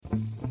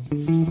Hello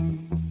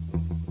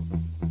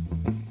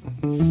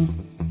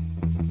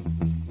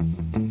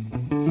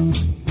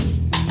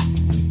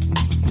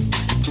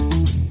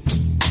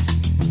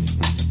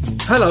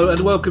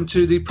and welcome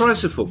to The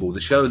Price of Football, the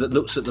show that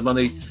looks at the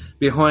money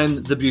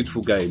behind the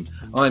beautiful game.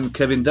 I'm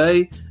Kevin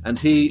Day and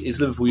he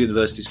is Liverpool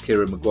University's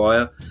Kieran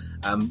Maguire.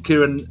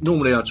 Kieran,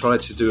 normally I try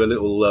to do a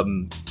little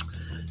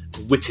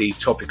witty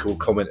topical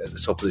comment at the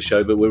top of the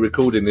show, but we're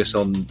recording this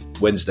on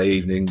Wednesday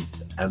evening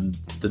and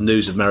the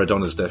news of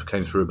Maradona's death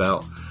came through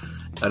about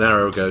an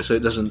hour ago, so it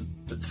doesn't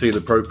feel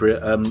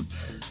appropriate.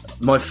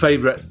 My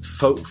favourite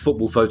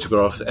football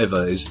photograph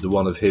ever is the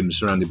one of him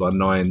surrounded by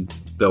 9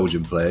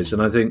 Belgian players,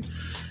 and I think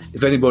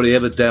if anybody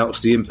ever doubts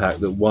the impact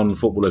that one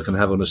footballer can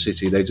have on a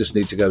city, they just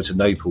need to go to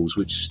Naples,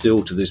 which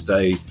still to this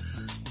day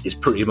is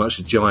pretty much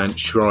a giant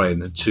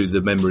shrine to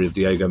the memory of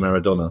Diego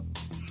Maradona.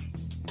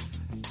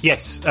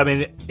 Yes, I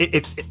mean,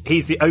 if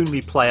he's the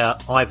only player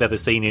I've ever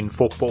seen in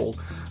football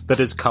that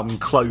has come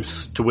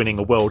close to winning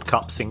a World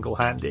Cup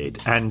single-handed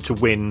and to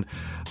win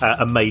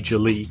a major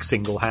league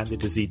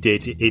single-handed as he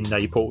did in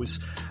Naples.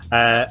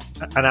 An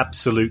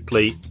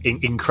absolutely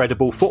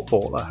incredible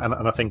footballer.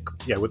 And I think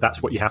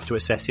that's what you have to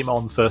assess him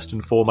on first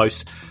and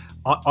foremost.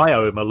 I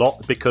owe him a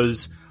lot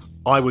because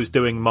I was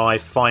doing my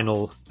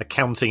final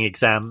accounting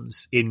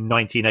exams in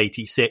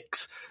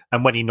 1986,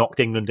 and when he knocked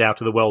England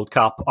out of the World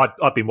Cup,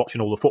 I'd been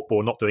watching all the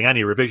football, not doing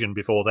any revision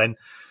before then.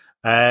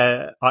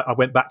 I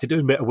went back to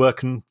doing a bit of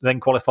work and then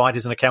qualified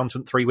as an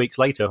accountant 3 weeks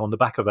later on the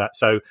back of that.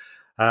 So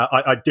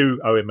I do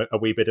owe him a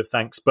wee bit of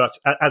thanks. But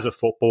as a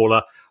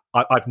footballer,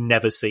 I've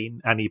never seen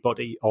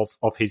anybody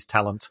of his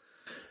talent.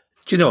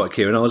 Do you know what,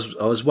 Kieran? I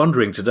was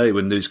wondering today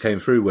when news came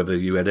through whether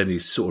you had any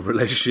sort of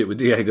relationship with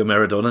Diego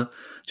Maradona,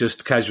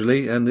 just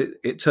casually, and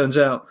it turns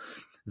out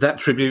that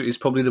tribute is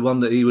probably the one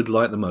that he would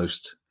like the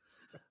most.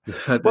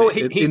 Well,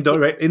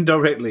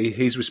 indirectly,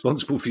 he's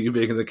responsible for you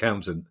being an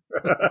accountant.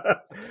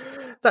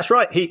 That's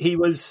right. He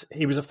was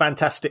a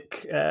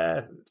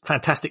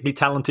fantastically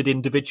talented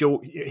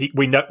individual.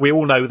 We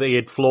all know that he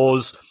had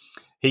flaws.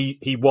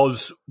 He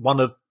was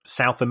one of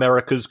South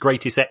America's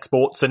greatest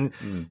exports, and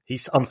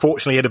he's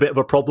unfortunately had a bit of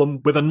a problem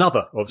with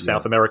another of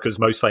South America's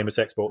most famous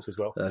exports as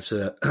well. That's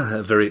a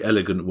very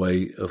elegant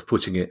way of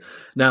putting it.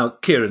 Now,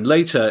 Kieran,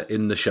 later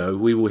in the show,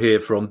 we will hear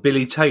from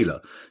Billy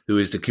Taylor, who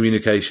is the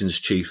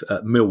communications chief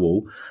at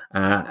Millwall.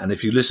 And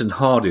if you listen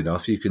hard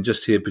enough, you can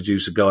just hear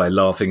producer Guy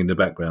laughing in the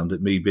background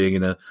at me being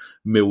in a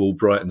Millwall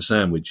Brighton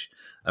sandwich.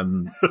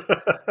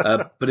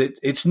 But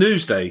it's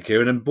Newsday,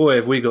 Kieran, and boy,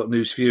 have we got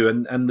news for you.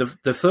 And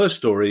the first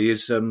story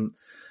is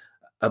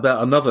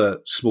about another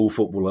small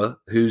footballer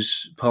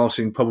whose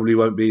passing probably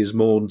won't be as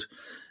mourned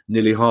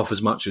nearly half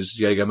as much as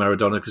Diego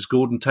Maradona, because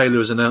Gordon Taylor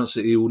has announced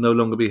that he will no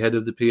longer be head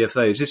of the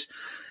PFA.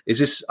 Is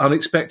this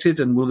unexpected,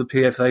 and will the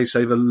PFA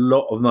save a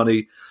lot of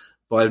money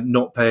by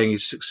not paying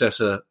his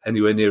successor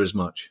anywhere near as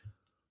much?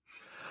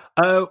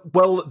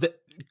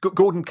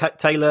 Gordon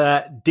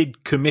Taylor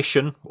did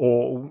commission,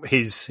 or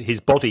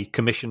his body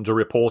commissioned a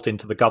report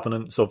into the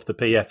governance of the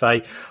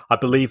PFA. I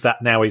believe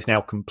that now is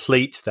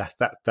complete.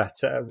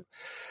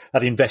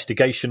 That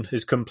investigation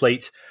is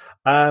complete.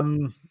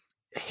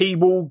 He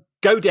will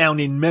go down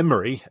in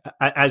memory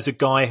as a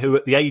guy who,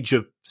 at the age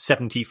of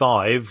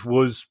 75,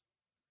 was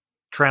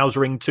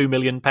trousering £2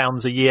 million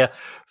a year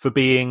for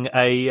being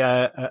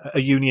a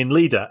union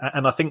leader,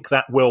 and I think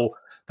that will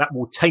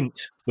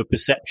taint the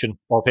perception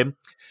of him.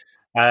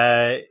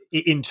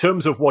 In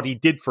terms of what he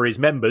did for his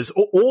members,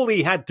 all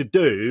he had to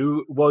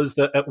do was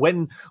that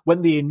when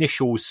the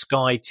initial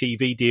Sky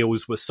TV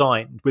deals were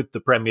signed with the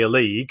Premier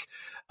League,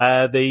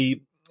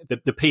 the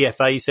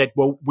PFA said,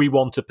 well, we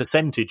want a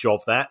percentage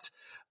of that.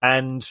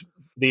 And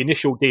the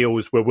initial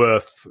deals were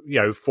worth,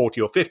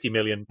 40 or 50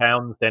 million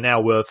pounds. They're now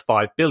worth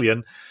 5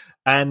 billion.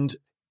 And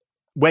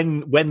when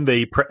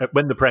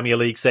the Premier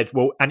League said,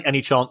 well, any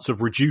chance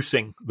of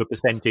reducing the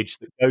percentage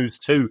that goes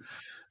to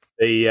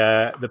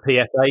the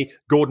PFA,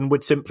 Gordon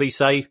would simply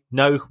say,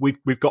 no,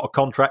 we've got a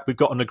contract, we've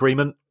got an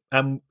agreement,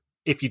 and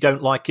if you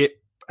don't like it,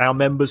 our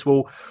members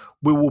will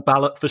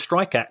ballot for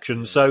strike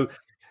action. So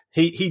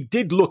he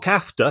did look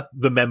after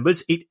the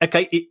members.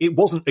 It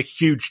wasn't a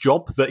huge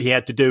job that he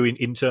had to do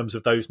in terms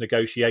of those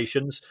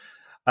negotiations.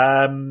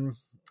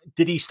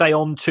 Did he stay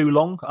on too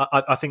long?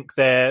 I think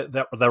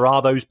there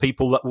are those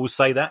people that will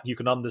say that. You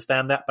can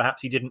understand that.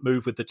 Perhaps he didn't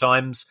move with the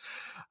times.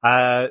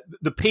 The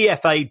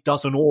PFA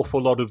does an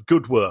awful lot of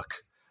good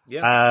work,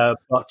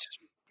 but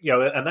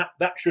and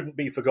that shouldn't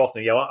be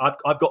forgotten.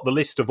 I've got the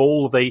list of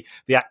all the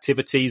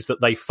activities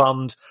that they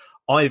fund.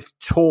 I've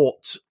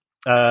taught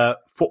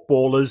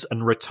footballers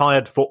and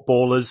retired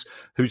footballers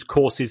whose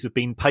courses have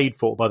been paid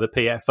for by the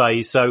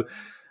PFA. So,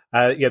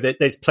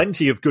 there's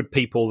plenty of good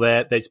people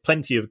there. There's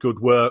plenty of good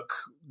work.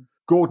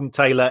 Gordon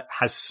Taylor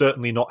has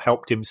certainly not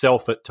helped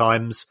himself at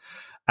times.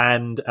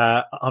 And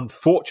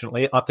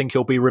unfortunately, I think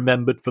he'll be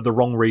remembered for the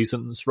wrong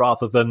reasons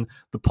rather than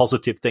the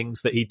positive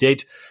things that he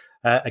did.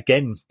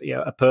 Again,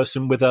 a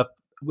person with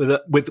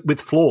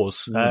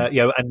flaws,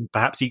 and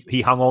perhaps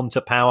he hung on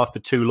to power for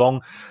too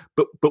long.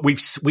 But we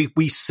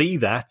see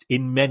that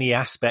in many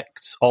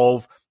aspects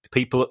of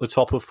people at the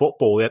top of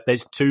football.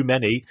 There's too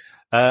many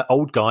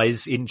old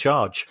guys in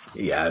charge.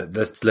 Yeah,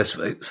 let's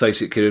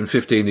face it, Kieran.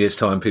 15 years'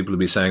 time, people will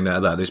be saying that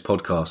about this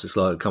podcast. It's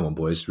like, come on,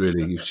 boys,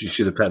 really, you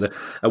should have had it.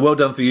 And well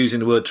done for using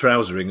the word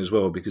trousering as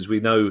well, because we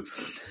know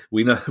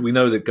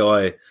that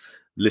Guy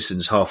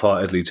listens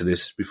half-heartedly to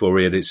this before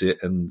he edits it,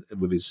 and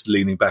with his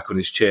leaning back on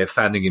his chair,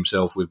 fanning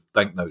himself with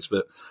banknotes.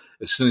 But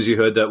as soon as you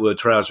heard that word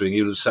trousering,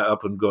 he would have sat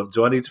up and gone,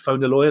 "Do I need to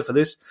phone the lawyer for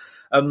this?"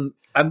 And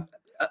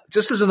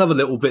just as another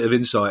little bit of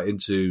insight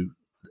into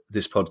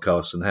this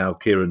podcast and how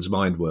Kieran's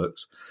mind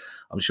works,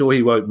 I'm sure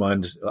he won't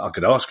mind. I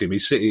could ask him.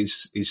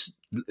 He's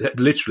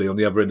literally on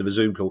the other end of a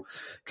Zoom call.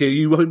 Kieran,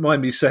 you won't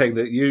mind me saying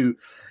that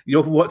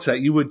your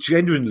WhatsApp, you were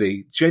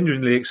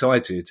genuinely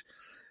excited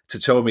to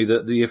tell me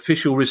that the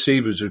official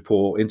receivers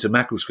report into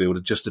Macclesfield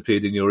had just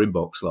appeared in your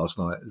inbox last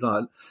night. It's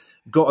like,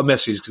 got a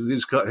message because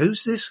it's got,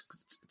 who's this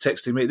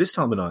texting me this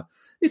time of night?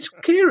 It's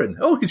Kieran.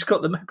 Oh, he's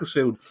got the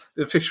Macclesfield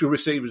official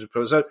receivers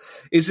report. So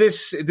is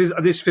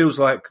this feels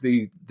like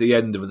the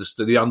end of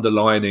the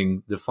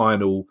underlining, the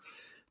final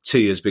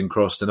T has been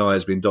crossed and I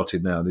has been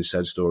dotted now in this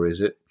sad story,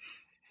 is it?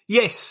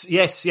 Yes.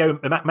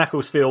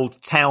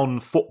 Macclesfield Town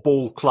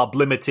Football Club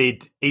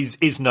Limited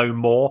is no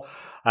more.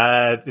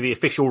 The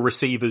official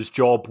receiver's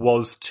job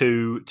was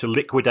to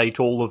liquidate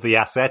all of the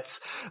assets.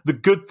 The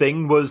good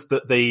thing was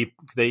that the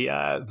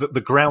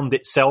ground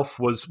itself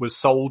was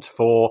sold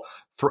for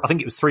I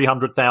think it was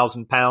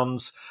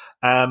 £300,000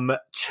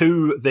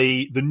 to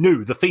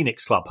the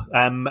Phoenix Club.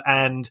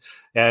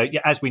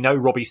 As we know,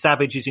 Robbie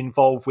Savage is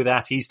involved with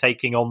that. He's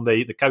taking on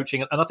the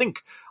coaching, and I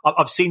think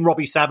I've seen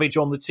Robbie Savage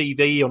on the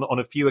TV on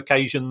a few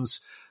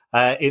occasions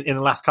in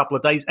the last couple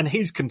of days, and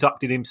he's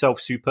conducted himself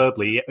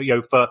superbly.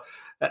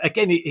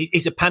 Again,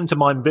 he's a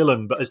pantomime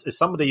villain, but as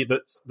somebody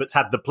that's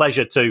had the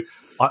pleasure to,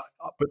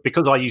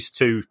 because I used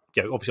to,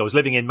 obviously I was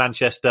living in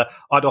Manchester,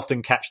 I'd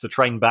often catch the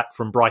train back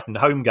from Brighton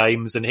home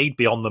games, and he'd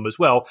be on them as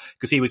well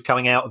because he was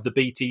coming out of the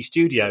BT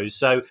studios.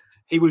 So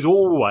he was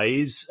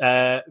always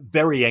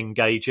very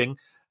engaging,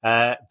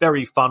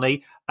 very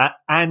funny,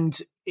 and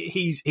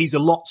he's a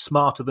lot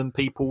smarter than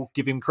people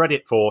give him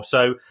credit for.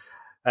 So.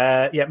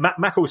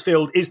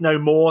 Macclesfield is no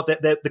more.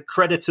 The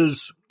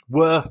creditors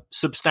were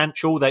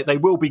substantial. They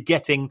will be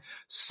getting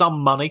some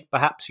money,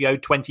 perhaps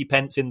 20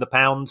 pence in the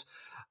pound.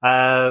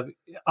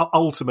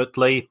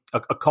 Ultimately,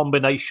 a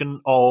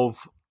combination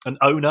of an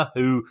owner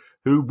who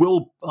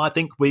will, I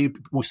think, we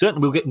will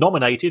certainly will get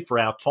nominated for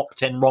our top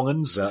 10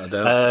 wrong-uns of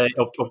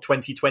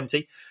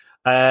 2020.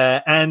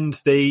 And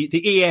the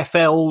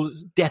EFL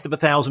death of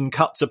 1,000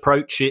 cuts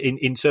approach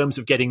in terms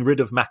of getting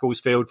rid of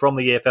Macclesfield from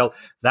the EFL,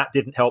 that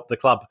didn't help the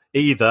club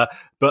either.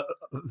 But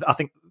I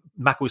think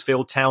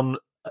Macclesfield Town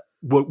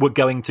were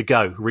going to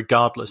go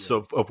regardless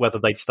of whether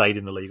they'd stayed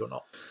in the league or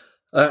not.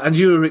 And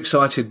you were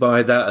excited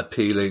by that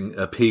appearing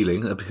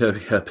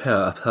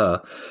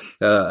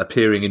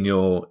in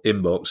your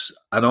inbox.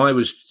 And I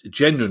was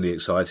genuinely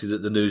excited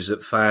at the news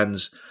that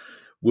fans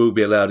will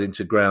be allowed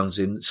into grounds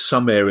in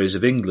some areas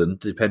of England,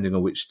 depending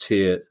on which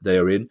tier they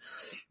are in,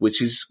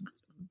 which is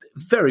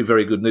very,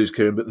 very good news,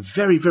 Kieran, but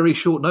very, very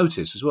short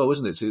notice as well,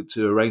 isn't it,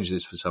 to arrange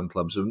this for some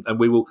clubs. And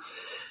we will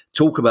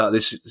talk about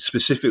this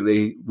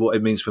specifically, what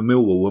it means for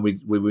Millwall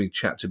when we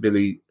chat to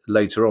Billy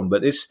later on.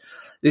 But this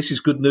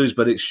is good news,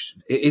 but it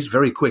is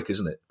very quick,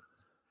 isn't it?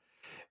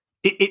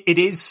 It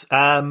is.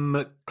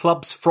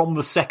 Clubs from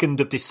the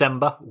 2nd of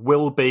December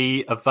will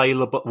be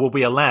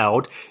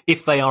allowed,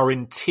 if they are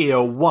in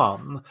Tier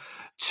 1,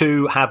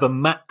 to have a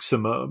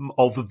maximum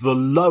of the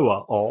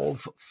lower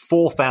of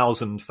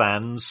 4,000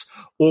 fans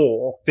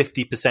or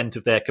 50%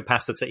 of their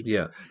capacity.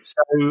 Yeah.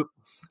 So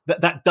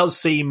that does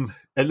seem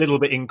a little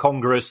bit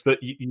incongruous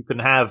that you can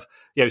have,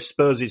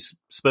 Spurs'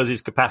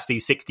 capacity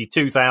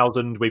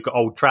 62,000. We've got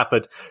Old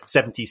Trafford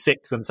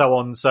 76 and so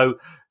on. So,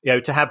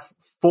 to have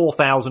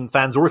 4,000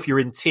 fans, or if you're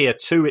in Tier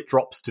 2, it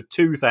drops to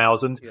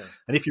 2,000. Yeah.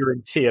 And if you're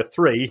in Tier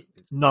 3,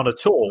 none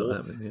at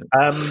all.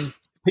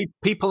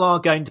 People are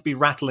going to be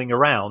rattling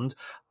around.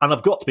 And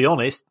I've got to be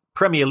honest,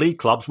 Premier League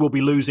clubs will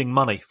be losing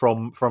money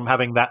from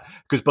having that,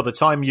 because by the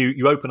time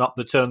you open up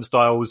the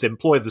turnstiles,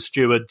 employ the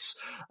stewards,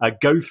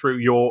 go through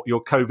your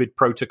COVID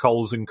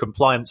protocols and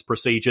compliance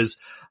procedures,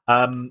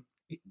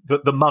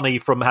 the money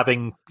from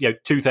having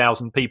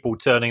 2,000 people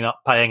turning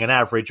up paying an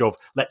average of,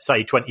 let's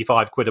say,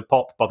 25 quid a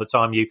pop by the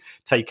time you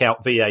take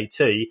out VAT,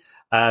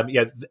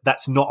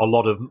 that's not a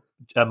lot of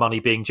money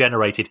being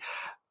generated.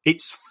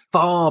 It's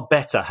far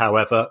better,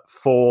 however,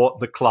 for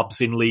the clubs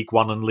in League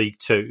One and League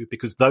Two,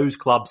 because those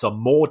clubs are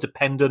more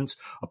dependent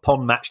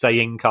upon matchday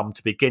income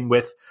to begin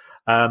with.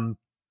 The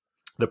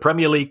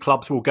Premier League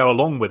clubs will go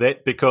along with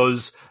it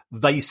because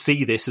they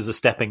see this as a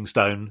stepping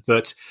stone,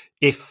 that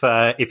if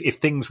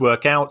things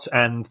work out,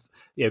 and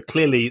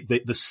clearly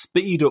the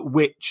speed at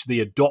which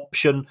the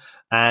adoption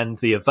and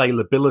the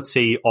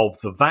availability of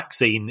the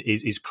vaccine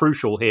is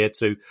crucial here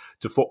to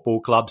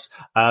football clubs,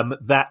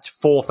 that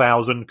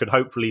 4,000 can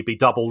hopefully be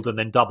doubled and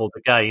then doubled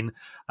again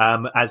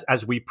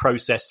as we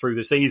process through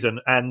the season.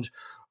 And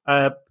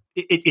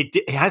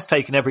it has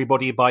taken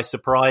everybody by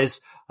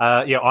surprise.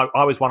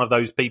 I was one of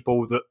those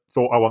people that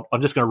thought, oh,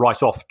 I'm just going to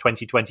write off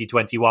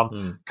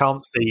 2020-21.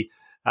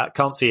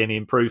 Can't see any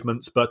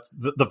improvements. But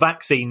the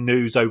vaccine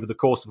news over the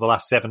course of the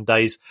last 7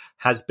 days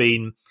has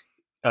been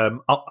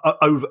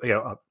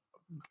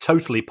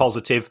totally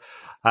positive,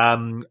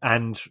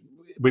 and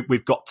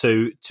we've got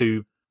to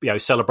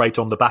celebrate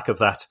on the back of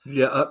that.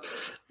 Yeah,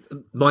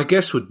 my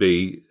guess would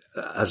be,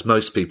 as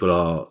most people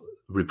are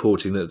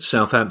reporting, that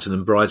Southampton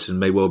and Brighton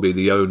may well be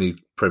the only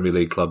Premier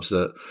League clubs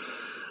that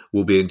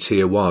will be in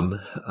Tier 1.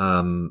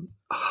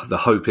 The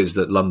hope is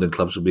that London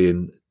clubs will be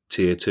in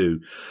Tier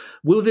 2.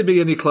 Will there be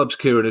any clubs,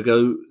 Kieran, who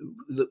go,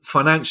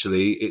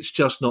 financially, it's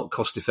just not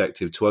cost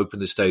effective to open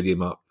the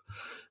stadium up?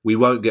 We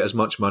won't get as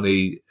much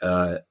money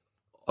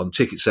on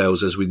ticket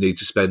sales as we need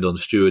to spend on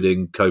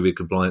stewarding, COVID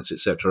compliance,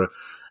 etc.,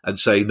 and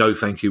say, no,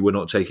 thank you, we're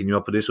not taking you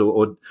up on this?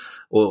 Or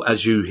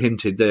as you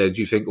hinted there, do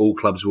you think all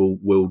clubs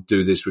will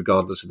do this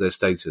regardless of their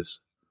status?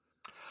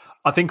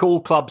 I think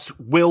all clubs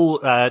will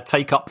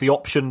take up the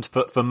option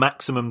for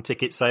maximum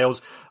ticket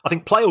sales. I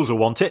think players will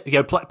want it.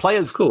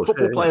 Players, of course,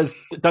 football players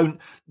don't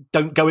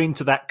go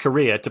into that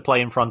career to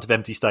play in front of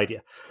empty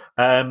stadia.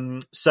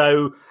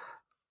 So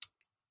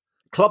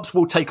clubs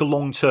will take a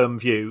long-term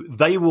view.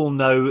 They will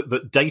know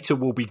that data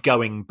will be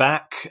going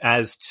back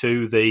as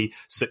to the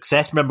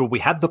success. Remember, we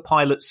had the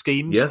pilot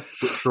schemes,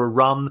 which were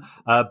run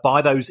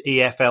by those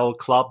EFL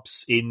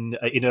clubs in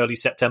early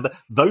September.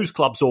 Those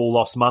clubs all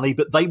lost money,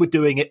 but they were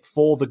doing it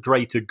for the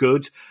greater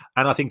good.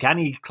 And I think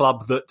any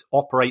club that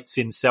operates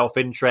in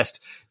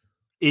self-interest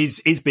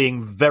is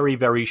being very,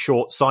 very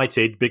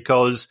short-sighted,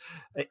 because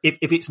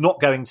if it's not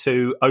going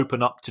to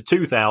open up to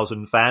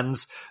 2,000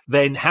 fans,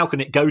 then how can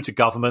it go to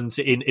government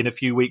in a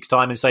few weeks'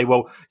 time and say,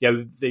 well,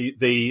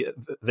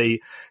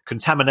 the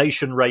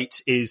contamination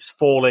rate is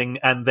falling,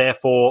 and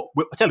therefore,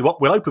 I tell you what,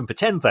 we'll open for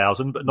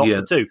 10,000, but not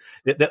for 2.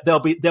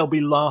 They'll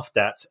be laughed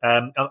at,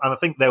 and I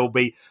think there'll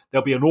be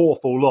an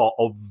awful lot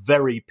of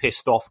very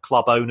pissed off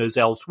club owners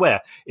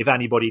elsewhere if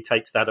anybody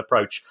takes that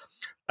approach.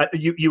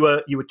 You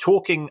were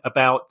talking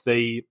about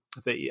the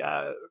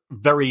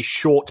very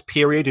short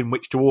period in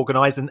which to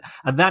organise, and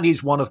that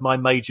is one of my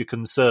major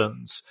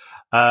concerns.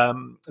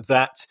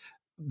 That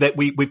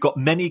we've got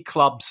many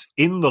clubs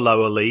in the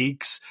lower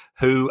leagues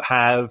who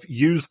have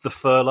used the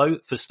furlough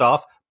for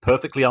staff,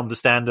 perfectly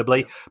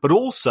understandably, but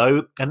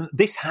also, and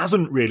this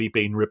hasn't really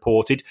been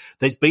reported,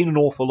 there's been an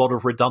awful lot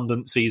of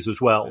redundancies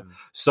as well.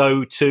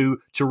 So to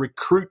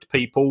recruit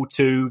people,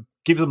 to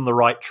give them the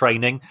right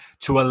training,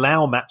 to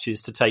allow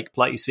matches to take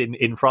place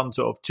in front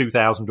of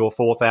 2,000 or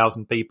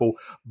 4,000 people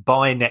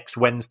by next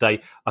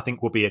Wednesday, I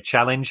think will be a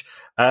challenge.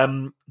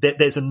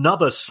 There's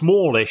another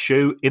small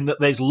issue in that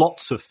there's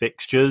lots of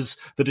fixtures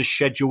that are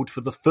scheduled for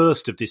the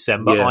 1st of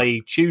December,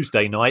 i.e.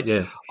 Tuesday night.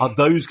 Are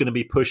those going to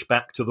be pushed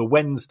back to the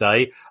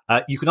Wednesday?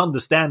 You can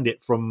understand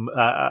it from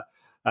a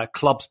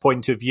club's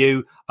point of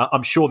view.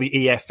 I'm sure the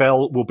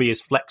EFL will be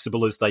as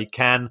flexible as they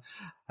can,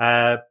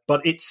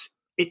 but it's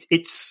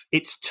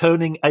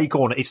turning a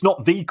corner. It's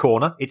not the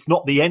corner. It's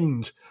not the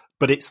end,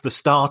 but it's the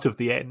start of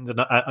the end.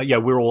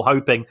 And we're all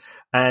hoping.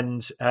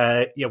 And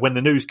when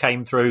the news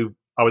came through,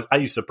 I was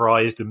A,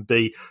 surprised, and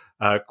B,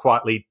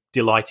 quietly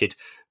delighted.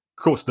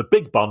 Of course, the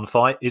big bun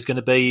fight is going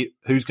to be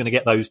who's going to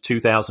get those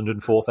 2,000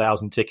 and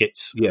 4,000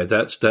 tickets. Yeah,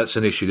 that's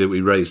an issue that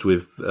we raised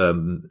with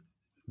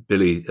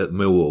Billy at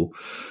Millwall.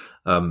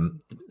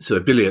 So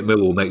Billy at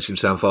Millwall makes him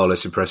sound far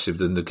less impressive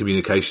than the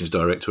communications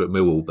director at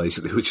Millwall,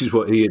 basically, which is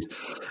what he is.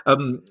 I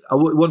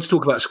want to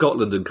talk about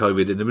Scotland and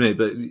COVID in a minute,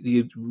 but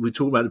we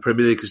talk about the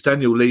Premier League because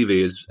Daniel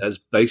Levy has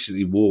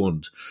basically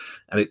warned,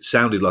 and it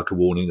sounded like a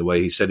warning the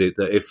way he said it,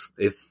 that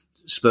if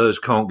Spurs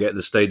can't get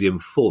the stadium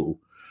full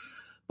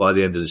by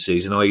the end of the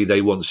season, i.e.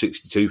 they want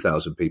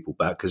 62,000 people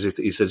back, because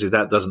he says if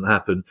that doesn't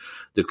happen,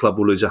 the club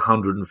will lose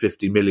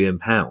 £150 million,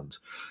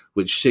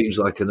 which seems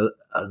like an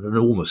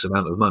enormous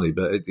amount of money,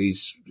 but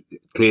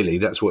clearly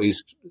that's what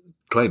he's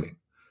claiming.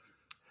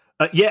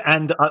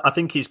 And I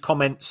think his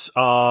comments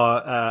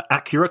are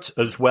accurate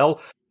as well.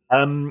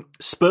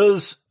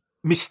 Spurs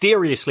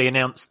mysteriously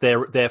announced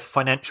their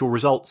financial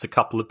results a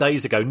couple of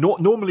days ago.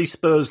 Normally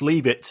Spurs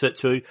leave it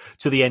to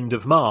the end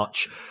of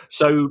March.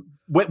 So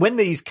when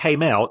these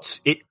came out,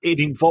 it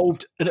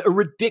involved a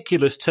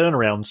ridiculous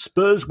turnaround.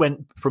 Spurs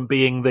went from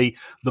being the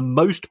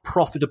most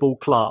profitable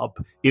club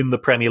in the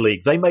Premier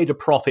League. They made a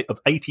profit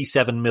of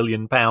 £87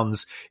 million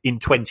in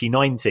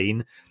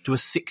 2019 to a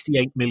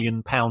 £68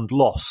 million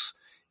loss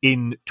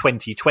in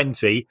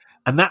 2020.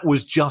 And that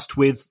was just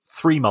with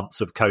 3 months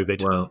of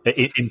COVID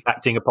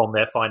impacting upon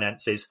their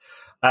finances.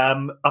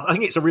 I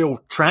think it's a real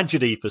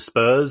tragedy for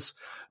Spurs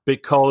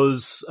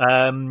because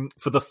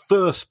for the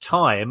first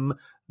time,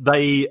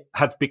 they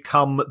have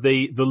become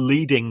the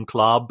leading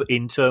club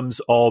in terms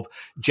of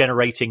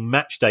generating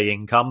match day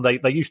income. They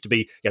used to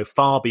be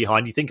far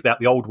behind. You think about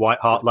the old White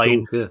Hart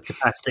Lane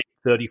capacity,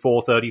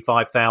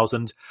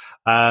 35,000.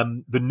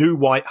 The new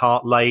White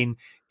Hart Lane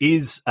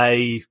is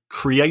a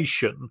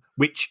creation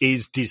which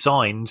is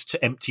designed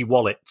to empty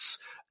wallets.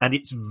 and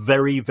it's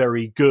very,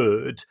 very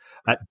good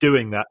at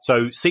doing that.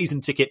 So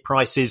season ticket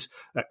prices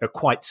are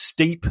quite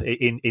steep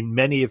in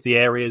many of the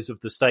areas of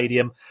the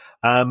stadium,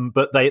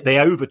 but they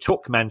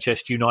overtook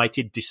Manchester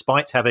United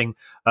despite having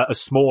a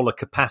smaller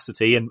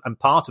capacity, and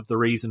part of the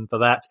reason for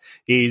that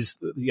is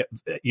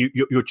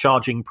you're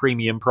charging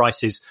premium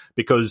prices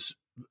because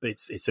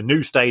it's a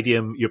new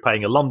stadium, you're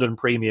paying a London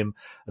premium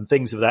and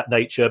things of that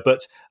nature,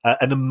 but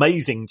an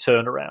amazing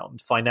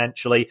turnaround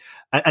financially.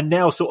 And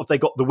now sort of they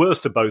got the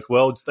worst of both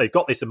worlds. They've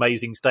got this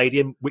amazing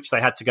stadium, which they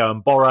had to go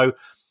and borrow.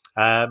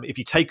 If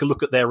you take a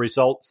look at their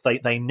results,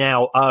 they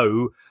now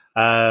owe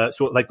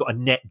they've got a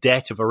net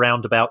debt of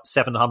around about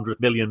 £700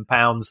 million.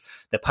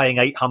 They're paying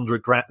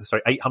 800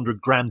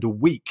 grand a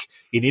week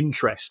in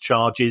interest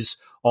charges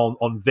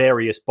on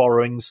various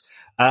borrowings.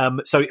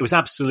 So it was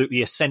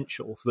absolutely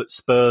essential that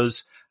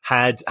Spurs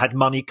had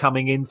money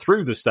coming in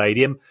through the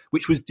stadium,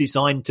 which was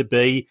designed to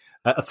be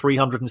a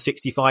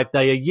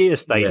 365-day-a-year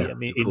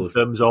stadium in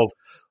terms of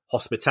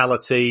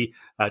hospitality,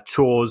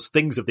 tours,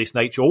 things of this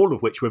nature, all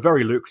of which were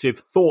very lucrative,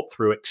 thought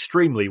through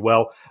extremely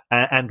well,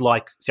 and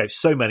like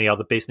so many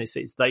other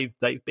businesses,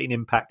 they've been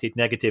impacted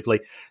negatively.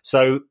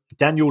 So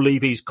Daniel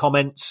Levy's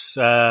comments,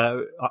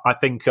 I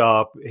think,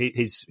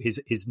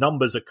 his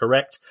numbers are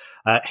correct.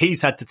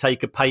 He's had to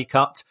take a pay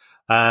cut.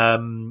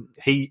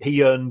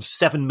 He earned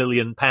 £7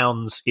 million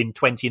in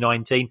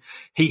 2019.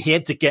 He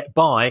had to get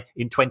by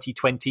in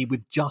 2020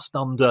 with just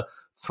under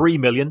 3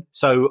 million.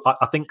 So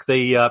I think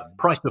the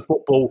Price of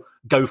Football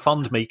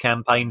GoFundMe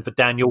campaign for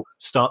Daniel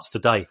starts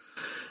today.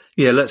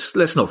 Yeah,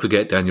 let's not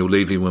forget Daniel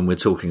Levy when we're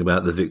talking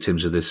about the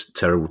victims of this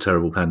terrible,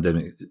 terrible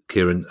pandemic,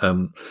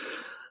 Kieran.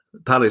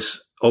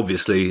 Palace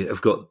obviously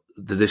have got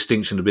the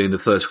distinction of being the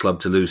first club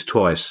to lose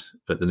twice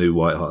at the new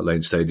White Hart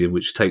Lane Stadium,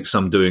 which takes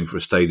some doing for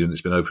a stadium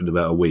that's been opened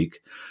about a week.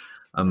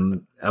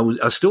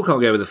 I still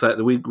can't get over the fact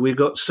that we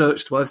got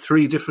searched by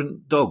 3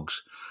 different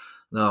dogs.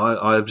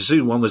 Now, I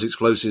presume one was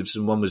explosives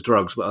and one was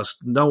drugs, but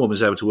no one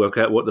was able to work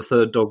out what the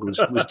third dog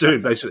was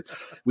doing, basically.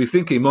 We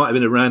think he might have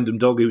been a random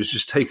dog who was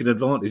just taking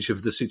advantage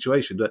of the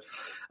situation. But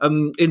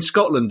in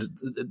Scotland,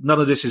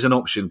 none of this is an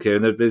option,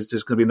 Kieran. There's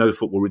going to be no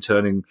football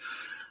returning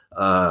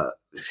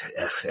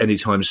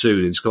anytime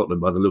soon in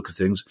Scotland by the look of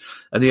things.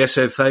 And the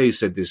SFA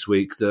said this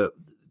week that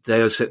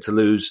they are set to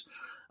lose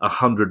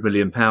 £100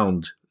 million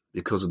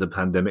because of the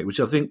pandemic, which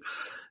I think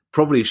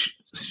probably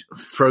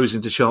throws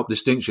into sharp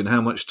distinction how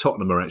much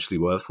Tottenham are actually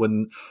worth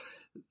when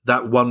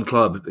that one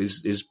club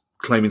is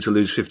claiming to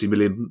lose £50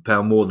 million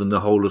more than the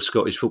whole of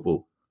Scottish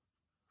football.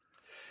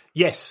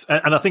 Yes,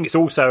 and I think it's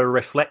also a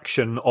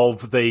reflection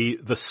of the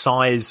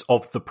size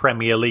of the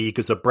Premier League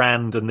as a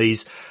brand and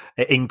these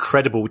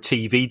incredible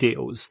TV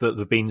deals that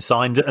have been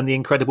signed and the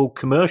incredible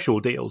commercial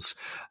deals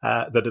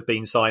that have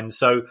been signed.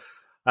 So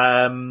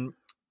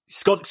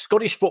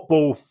Scottish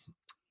football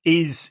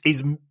is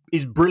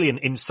brilliant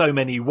in so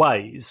many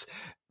ways.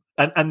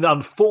 And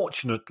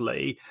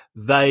unfortunately,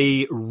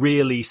 they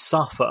really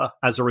suffer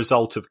as a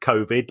result of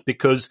COVID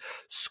because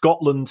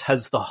Scotland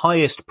has the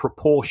highest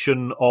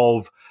proportion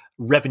of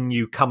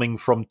revenue coming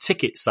from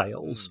ticket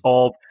sales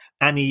of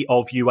any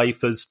of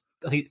UEFA's,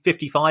 I think,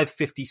 55,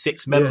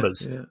 56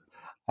 members. Yeah.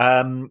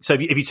 So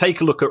if you take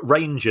a look at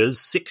Rangers,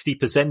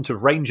 60%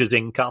 of Rangers'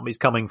 income is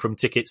coming from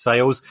ticket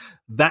sales.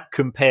 That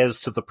compares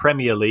to the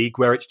Premier League,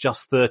 where it's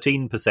just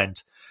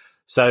 13%.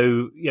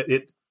 So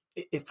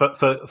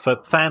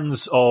for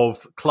fans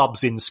of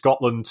clubs in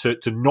Scotland to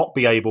not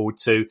be able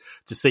to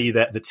see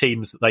that the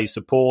teams that they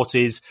support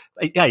it's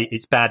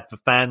bad for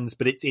fans,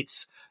 but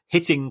it's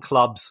hitting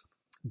clubs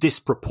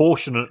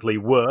disproportionately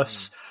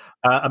worse.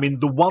 I mean,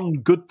 the one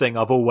good thing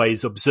I've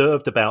always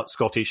observed about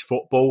Scottish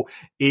football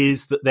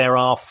is that there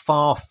are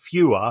far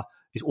fewer,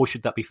 or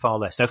should that be far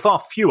less? No, far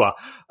fewer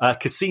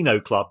casino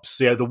clubs.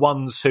 The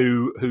ones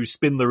who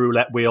spin the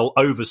roulette wheel,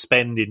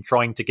 overspend in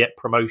trying to get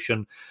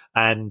promotion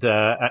and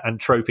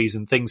trophies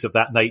and things of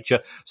that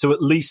nature. So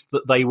at least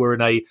that they were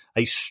in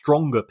a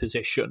stronger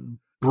position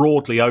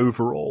broadly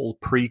overall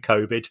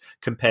pre-COVID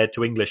compared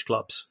to English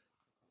clubs.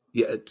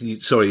 Yeah,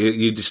 sorry,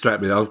 you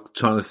distract me. I was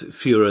trying to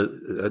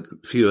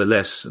fewer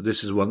less.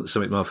 This is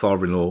something my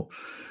father-in-law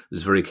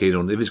is very keen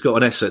on. If it's got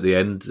an S at the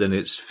end, then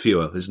it's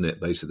fewer, isn't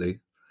it? Basically,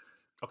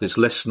 okay. There's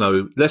less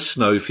snow,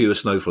 fewer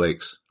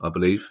snowflakes. I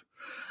believe.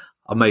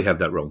 I may have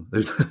that wrong.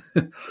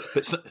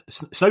 But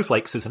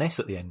snowflakes is an S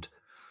at the end.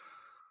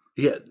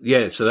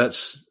 Yeah. So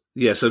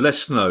less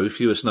snow,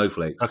 fewer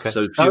snowflakes. Okay.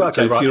 So fewer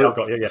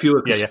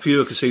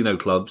casino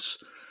clubs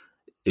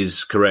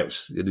is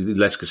correct.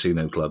 Less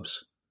casino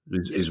clubs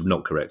is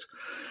not correct.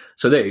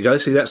 So there you go.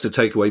 See, that's the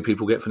takeaway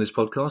people get from this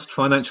podcast: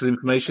 financial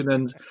information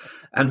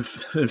and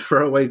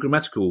throwaway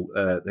grammatical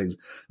things,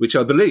 which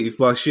I believe,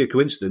 by sheer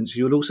coincidence,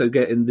 you'll also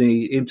get in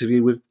the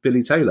interview with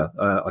Billy Taylor.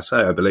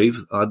 I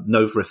believe. I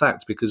know for a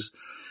fact because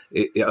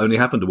it only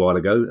happened a while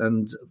ago,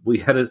 and we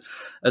had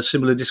a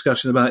similar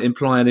discussion about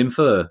imply and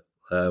infer.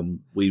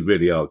 We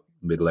really are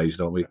middle-aged,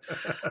 aren't we?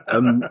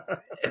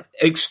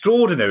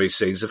 Extraordinary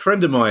scenes. A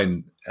friend of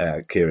mine,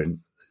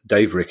 Kieran,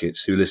 Dave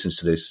Ricketts, who listens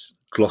to this,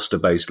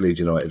 Gloucester-based Leeds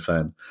United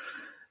fan,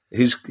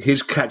 his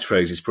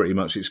catchphrase is pretty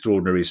much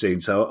extraordinary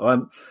scenes.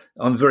 So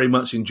I'm very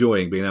much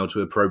enjoying being able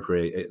to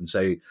appropriate it and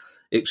say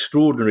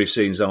extraordinary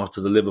scenes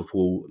after the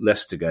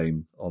Liverpool-Leicester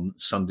game on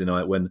Sunday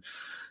night when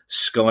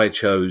Sky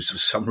chose, for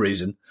some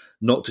reason,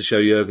 not to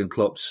show Jurgen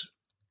Klopp's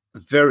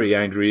very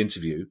angry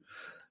interview,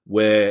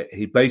 where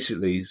he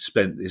basically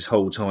spent his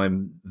whole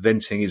time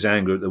venting his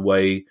anger at the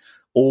way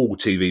all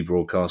TV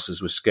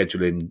broadcasters were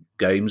scheduling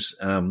games.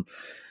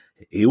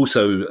 He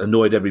also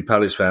annoyed every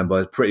Palace fan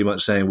by pretty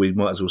much saying we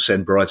might as well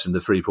send Brighton the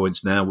 3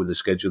 points now with the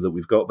schedule that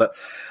we've got. But,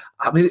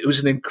 I mean, it was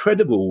an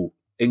incredible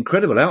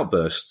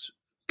outburst,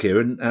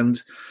 Kieran,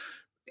 and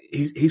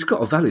he's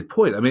got a valid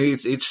point. I mean,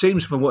 it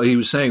seems from what he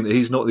was saying that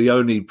he's not the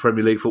only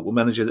Premier League football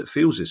manager that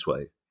feels this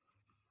way.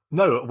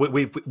 No,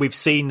 we've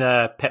seen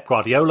Pep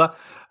Guardiola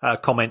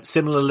comment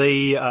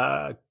similarly,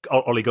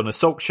 Ole Gunnar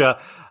Solskjaer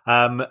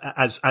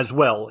as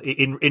well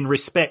in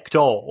respect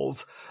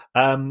of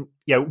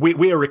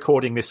we are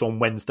recording this on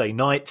Wednesday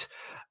night.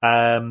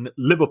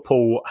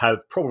 Liverpool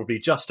have probably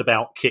just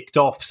about kicked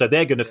off, so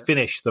they're going to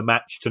finish the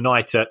match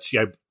tonight at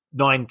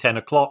 9-10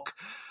 o'clock.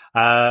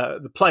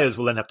 The players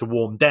will then have to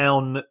warm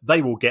down.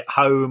 They will get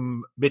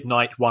home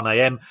midnight, 1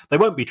 a.m. They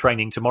won't be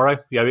training tomorrow,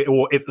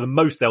 or if the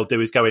most they'll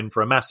do is go in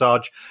for a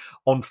massage.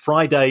 On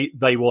Friday,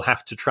 they will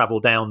have to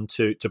travel down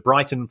to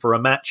Brighton for a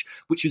match,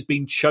 which has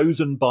been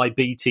chosen by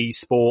BT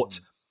Sport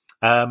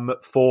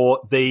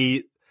for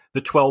the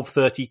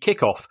 12:30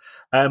 kickoff.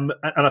 And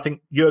I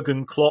think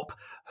Jurgen Klopp,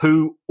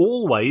 who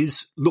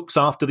always looks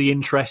after the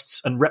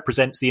interests and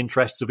represents the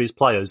interests of his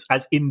players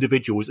as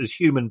individuals, as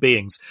human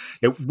beings.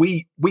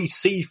 We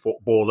see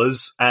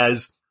footballers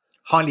as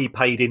highly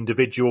paid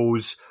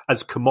individuals,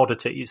 as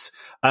commodities,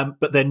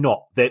 but they're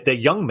not. They're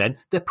young men.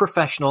 They're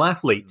professional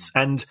athletes,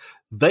 and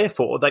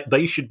therefore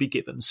they should be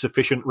given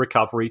sufficient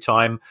recovery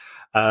time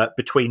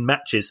between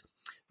matches.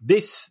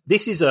 This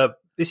is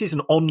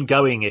an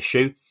ongoing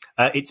issue.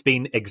 It's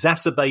been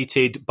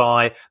exacerbated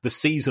by the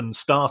season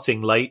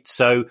starting late,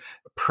 so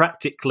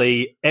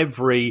practically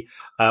every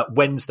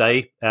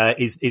Wednesday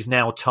is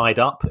now tied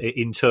up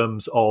in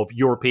terms of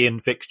European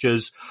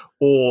fixtures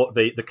or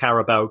the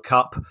Carabao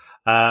Cup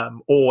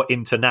or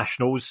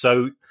internationals.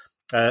 So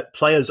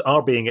players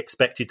are being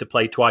expected to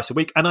play twice a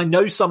week. And I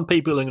know some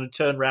people are going to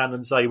turn around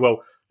and say,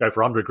 well,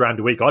 for $100,000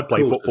 a week, I'd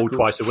play football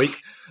twice a week.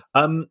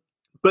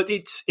 But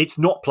it's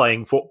not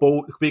playing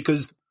football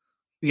because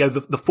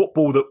the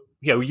football that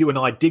you and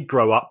I did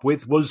grow up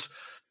with was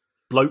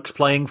blokes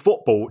playing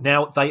football.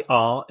 Now they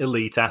are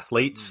elite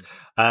athletes.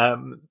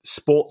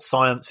 Sports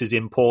science is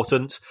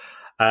important.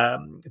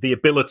 The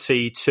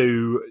ability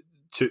to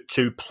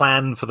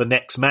plan for the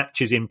next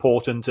match is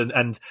important,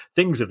 and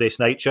things of this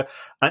nature.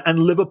 And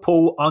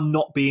Liverpool are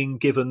not being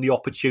given the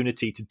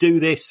opportunity to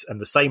do this,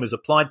 and the same is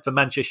applied for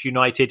Manchester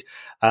United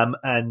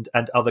and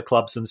other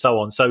clubs and so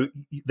on. So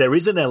there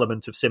is an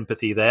element of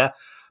sympathy there.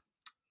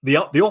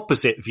 The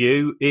opposite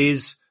view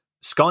is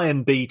Sky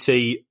and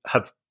BT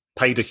have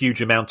paid a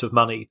huge amount of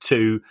money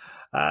to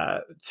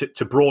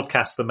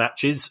broadcast the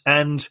matches,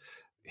 and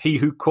he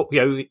who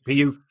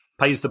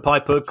pays the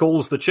piper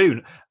calls the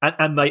tune,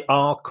 and they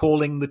are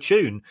calling the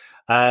tune.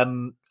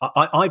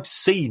 I've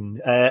seen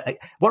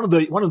one of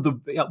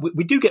the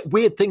we do get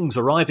weird things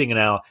arriving in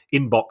our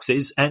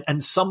inboxes,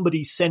 and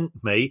somebody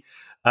sent me.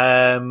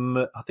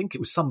 I think it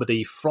was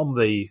somebody from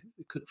the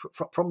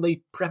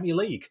Premier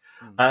League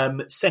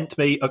sent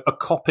me a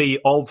copy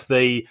of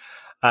the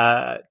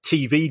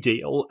TV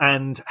deal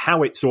and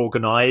how it's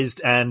organised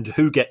and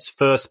who gets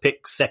first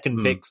picks,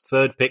 second picks,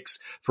 third picks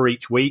for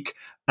each week.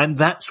 And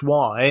that's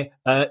why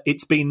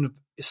it's been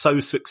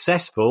so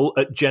successful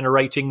at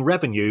generating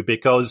revenue,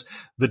 because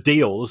the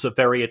deals are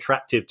very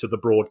attractive to the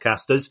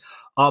broadcasters.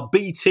 Are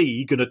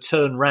BT going to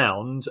turn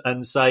round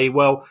and say,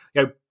 well,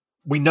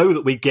 we know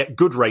that we get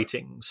good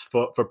ratings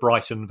for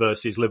Brighton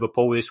versus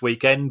Liverpool this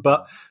weekend,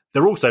 but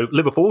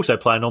Liverpool also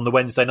playing on the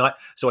Wednesday night.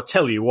 So I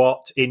tell you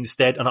what,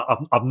 instead, and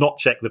I've not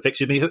checked the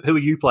fixtures. Who are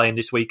you playing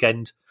this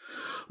weekend?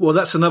 Well,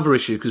 that's another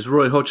issue, because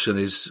Roy Hodgson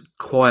is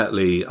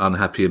quietly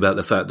unhappy about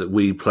the fact that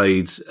we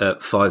played at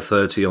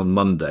 5:30 on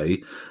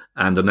Monday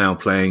and are now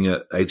playing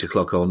at 8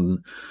 o'clock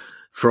on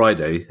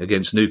Friday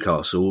against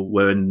Newcastle,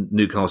 wherein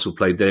Newcastle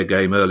played their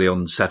game early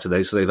on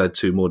Saturday, so they've had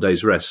 2 more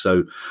days rest.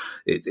 So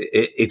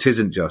it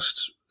isn't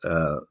just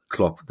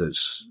Klopp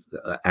that's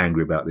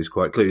angry about this,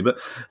 quite clearly. But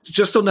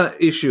just on that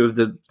issue of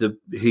the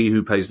he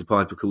who pays the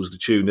piper calls the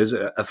tune, there's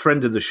a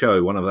friend of the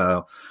show, one of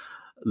our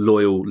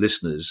loyal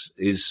listeners,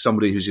 is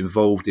somebody who's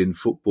involved in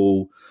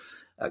football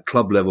at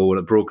club level and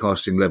at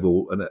broadcasting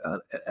level, and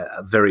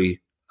a very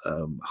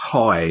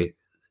high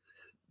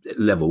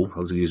level. I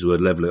was going to use the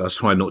word level. I was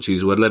trying not to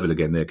use the word level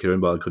again there, Kieran,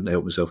 but I couldn't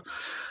help myself.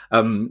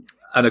 And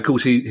of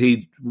course,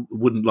 he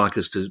wouldn't like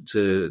us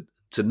to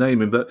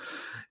name him, but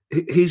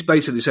he's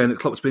basically saying that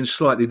Klopp's been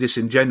slightly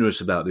disingenuous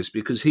about this,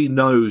 because he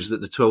knows that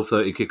the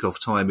 12:30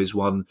 kickoff time is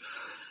one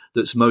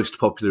that's most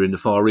popular in the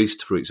Far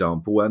East, for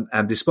example.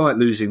 And despite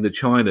losing the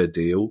China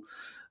deal,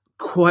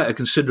 quite a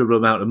considerable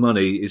amount of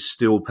money is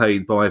still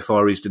paid by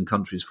Far Eastern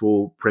countries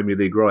for Premier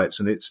League rights.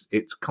 And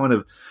it's kind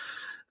of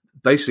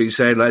basically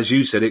saying, as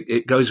you said,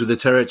 it goes with the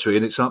territory,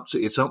 and it's up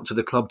to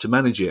the club to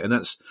manage it. And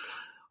that's,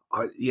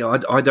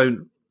 I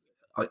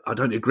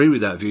don't agree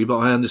with that view, but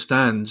I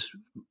understand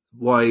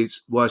why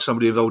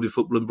somebody involved in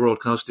football and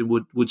broadcasting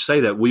would say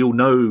that. We all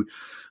know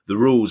the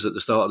rules at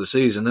the start of the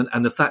season,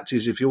 and the fact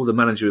is, if you're the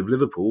manager of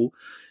Liverpool,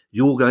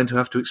 you're going to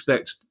have to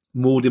expect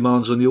more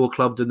demands on your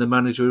club than the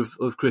manager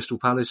of Crystal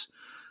Palace,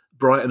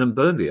 Brighton and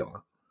Burnley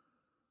are.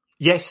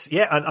 Yes,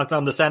 yeah, I can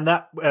understand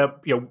that.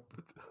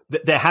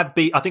 There have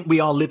been. I think we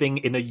are living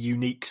in a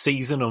unique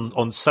season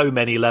on so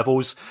many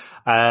levels.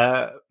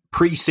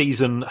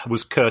 Pre-season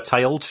was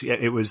curtailed.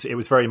 It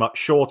was very much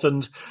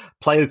shortened.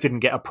 Players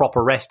didn't get a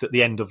proper rest at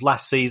the end of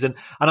last season.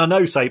 And I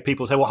know,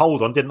 people say, well,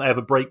 hold on, didn't they have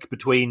a break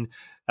between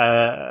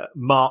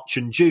March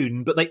and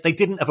June? But they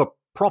didn't have a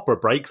proper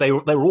break. They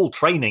were all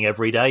training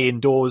every day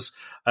indoors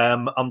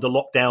under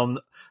lockdown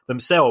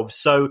themselves.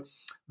 So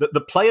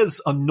the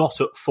players are not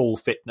at full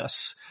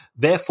fitness.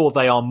 Therefore,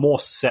 they are more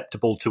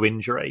susceptible to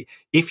injury.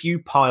 If you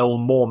pile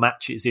more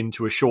matches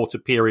into a shorter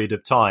period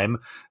of time,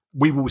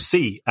 we will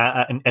see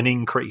an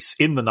increase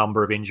in the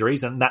number of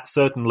injuries, and that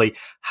certainly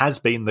has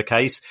been the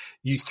case.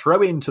 You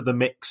throw into the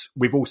mix,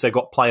 we've also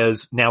got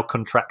players now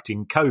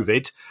contracting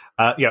COVID.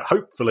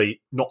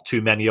 Hopefully not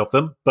too many of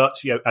them, but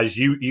as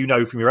you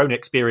know from your own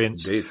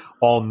experience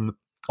on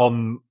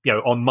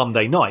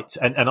Monday night,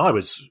 and I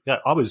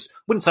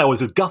wouldn't say I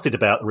was as gutted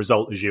about the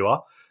result as you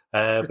are,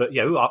 but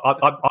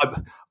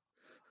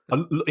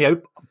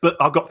but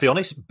I've got to be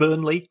honest,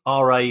 Burnley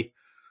are a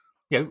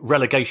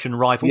relegation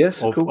rival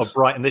of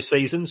Brighton this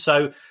season.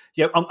 So,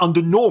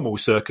 under normal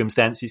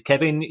circumstances,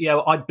 Kevin,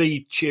 I'll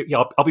be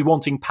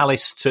wanting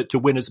Palace to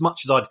win as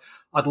much as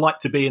I'd like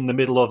to be in the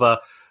middle of a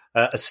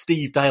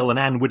Steve Dale and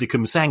Anne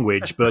Widdecombe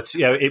sandwich. But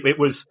it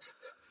was.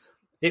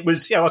 I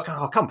was going,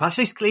 oh, come, Palace,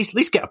 at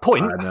least get a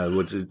point.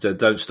 No,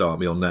 don't start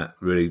me on that.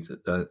 Really,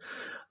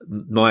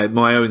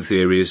 my own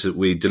theory is that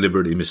we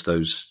deliberately missed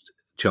those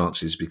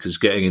chances because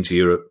getting into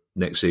Europe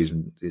next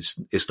season,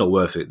 it's not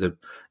worth it.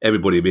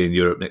 Everybody will be in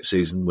Europe next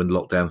season when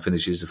lockdown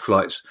finishes. The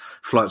flights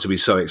will be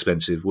so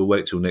expensive. We'll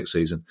wait till next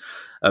season.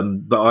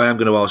 But I am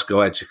going to ask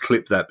Guy to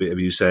clip that bit of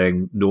you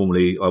saying,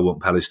 normally I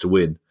want Palace to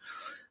win.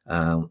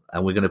 And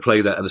we're going to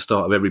play that at the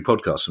start of every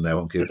podcast from now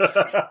on, Kieran.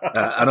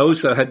 And I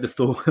also had the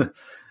thought,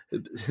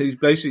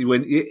 basically,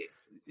 when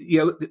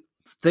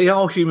they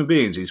are human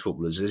beings, these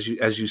footballers,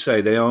 as you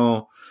say, they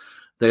are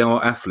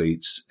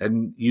athletes,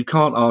 and you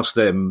can't ask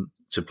them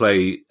to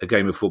play a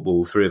game of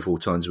football 3 or 4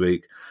 times a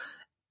week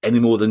any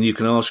more than you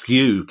can ask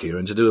you,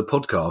 Kieran, to do a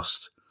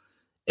podcast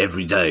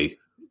every day,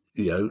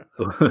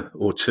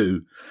 or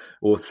 2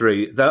 or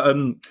 3.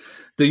 That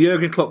the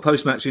Jurgen Klopp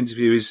post-match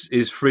interview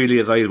is freely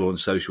available on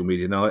social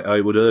media. Now, I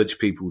would urge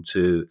people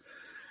to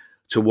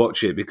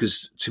watch it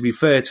because, to be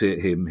fair to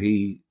him,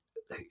 he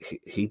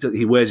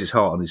wears his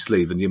heart on his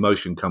sleeve, and the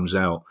emotion comes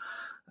out.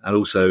 And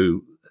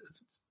also,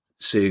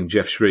 seeing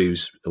Jeff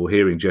Shreves or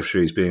hearing Jeff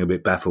Shreves being a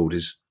bit baffled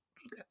is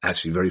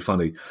actually very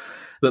funny.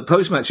 But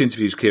post-match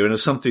interviews, Kieran, are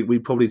something we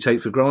probably take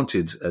for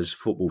granted as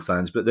football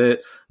fans, but they're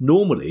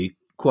normally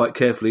quite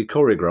carefully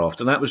choreographed.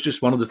 And that was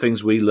just one of the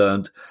things we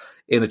learned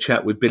in a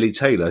chat with Billy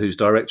Taylor, who's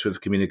Director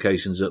of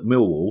Communications at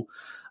Millwall,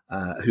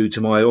 who,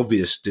 to my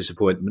obvious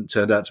disappointment,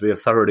 turned out to be a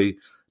thoroughly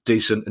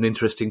decent and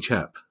interesting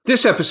chap.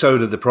 This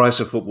episode of The Price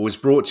of Football is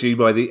brought to you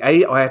by the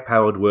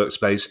AI-powered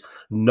workspace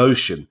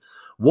Notion.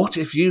 What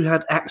if you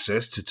had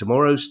access to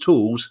tomorrow's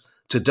tools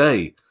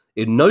today?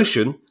 In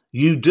Notion,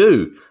 you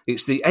do.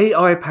 It's the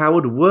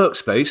AI-powered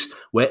workspace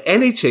where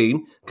any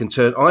team can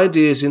turn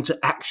ideas into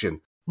action.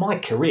 My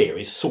career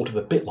is sort of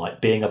a bit like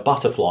being a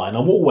butterfly, and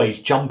I'm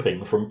always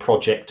jumping from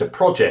project to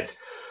project.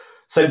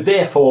 So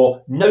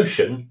therefore,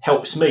 Notion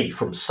helps me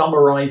from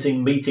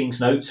summarising meetings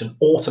notes and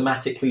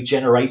automatically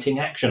generating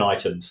action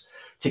items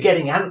to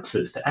getting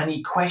answers to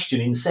any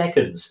question in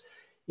seconds.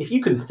 If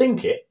you can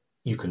think it,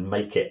 you can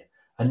make it.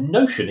 And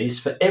Notion is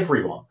for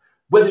everyone,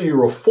 whether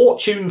you're a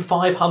Fortune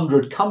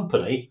 500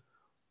 company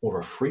or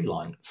a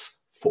freelance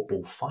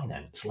football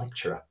finance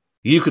lecturer.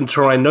 You can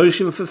try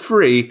Notion for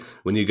free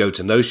when you go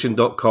to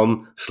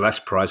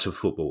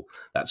notion.com/priceoffootball.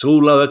 That's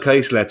all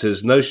lowercase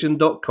letters,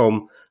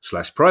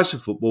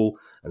 notion.com/priceoffootball,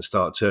 and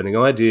start turning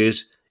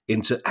ideas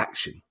into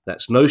action.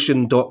 That's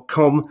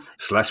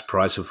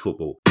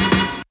notion.com/priceoffootball.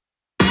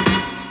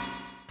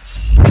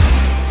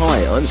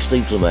 Hi, I'm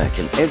Steve Lamack,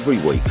 and every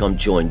week I'm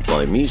joined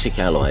by Music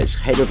Ally's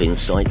Head of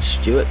Insight,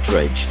 Stuart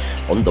Dredge,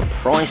 on The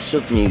Price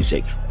of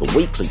Music, the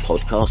weekly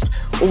podcast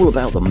all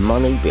about the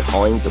money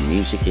behind the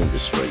music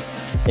industry.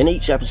 In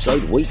each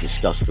episode, we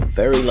discuss the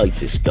very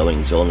latest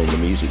goings-on in the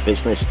music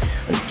business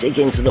and dig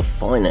into the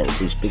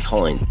finances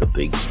behind the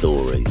big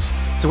stories.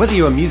 So whether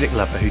you're a music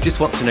lover who just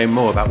wants to know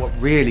more about what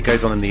really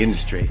goes on in the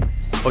industry,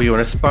 or you're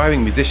an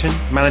aspiring musician,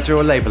 manager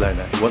or label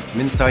owner who wants some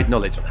inside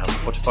knowledge on how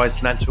Spotify's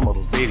financial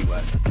model really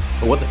works,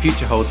 or what the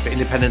future holds for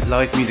independent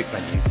live music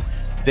venues,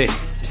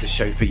 this is a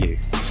show for you.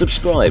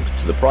 Subscribe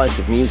to The Price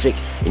of Music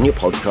in your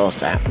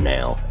podcast app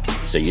now.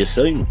 See you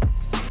soon.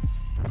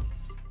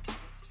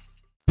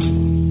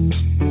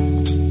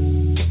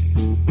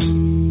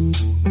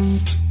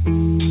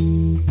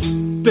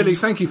 Billy,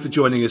 thank you for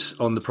joining us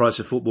on The Price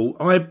of Football.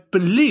 I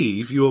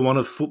believe you are one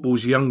of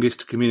football's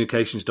youngest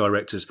communications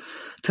directors.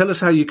 Tell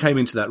us how you came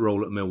into that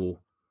role at Millwall.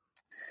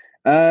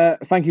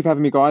 Thank you for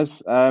having me,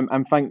 guys,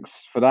 and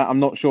thanks for that. I'm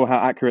not sure how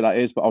accurate that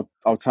is, but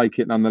I'll take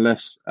it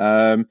nonetheless.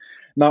 No,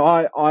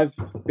 I've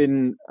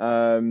been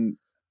at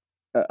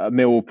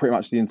Millwall pretty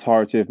much the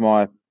entirety of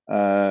my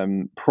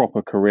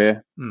proper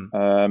career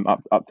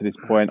up to this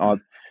point. I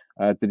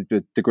did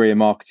a degree in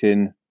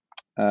marketing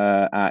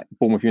at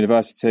Bournemouth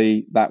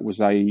University. That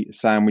was a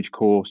sandwich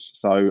course,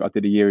 so I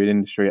did a year in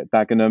industry at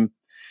Dagenham,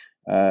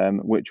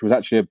 which was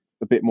actually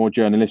a bit more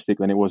journalistic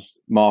than it was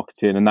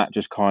marketing, and that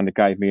just kind of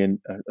gave me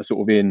a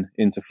sort of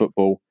into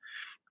football,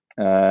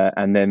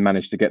 and then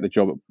managed to get the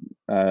job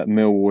at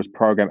Millwall as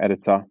programme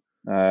editor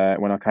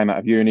when I came out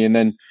of uni, and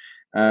then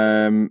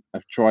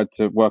I've tried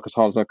to work as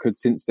hard as I could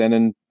since then,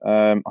 and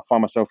I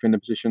find myself in the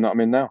position that I'm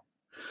in now.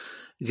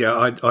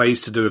 Yeah, I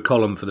used to do a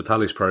column for the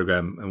Palace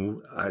programme,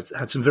 and I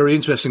had some very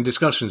interesting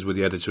discussions with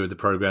the editor of the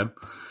programme,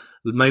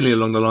 mainly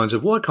along the lines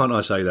of, why can't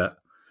I say that?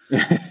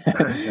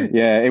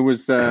 Yeah, it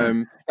was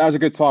that was a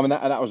good time, and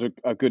that was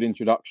a good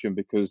introduction,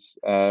 because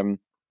it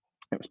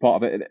was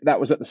part of it. That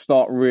was at the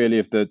start, really,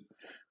 of the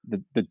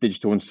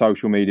digital and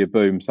social media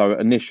boom. So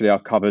initially I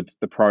covered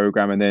the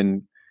programme, and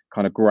then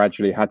kind of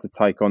gradually had to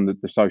take on the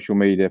social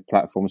media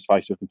platforms,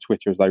 Facebook and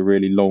Twitter, as they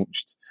really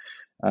launched.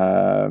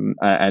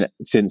 And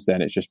since then,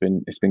 it's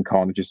been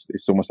kind of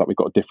it's almost like we've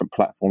got a different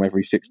platform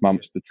every 6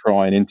 months to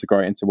try and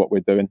integrate into what we're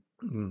doing.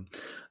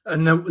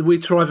 And we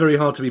try very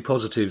hard to be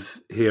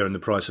positive here in The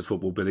Price of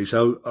Football, Billy.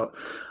 So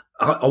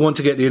I want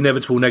to get the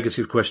inevitable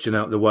negative question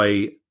out of the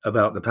way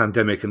about the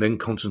pandemic, and then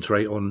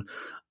concentrate on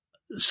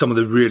some of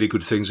the really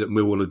good things that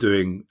Millwall are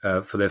doing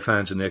for their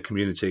fans and their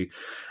community.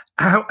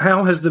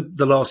 How has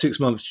the last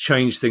 6 months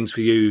changed things for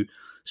you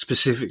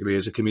specifically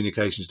as a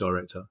communications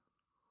director?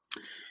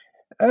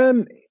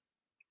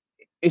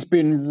 It's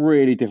been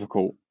really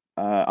difficult.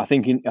 I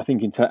think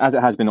as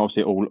it has been,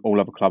 obviously, all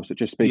other clubs, but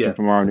just speaking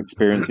from our own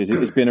experiences,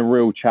 it's been a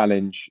real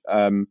challenge.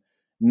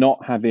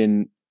 Not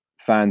having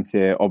fans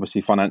here,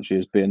 obviously, financially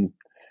has been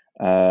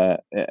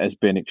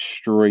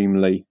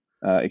extremely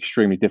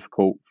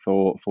difficult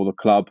for the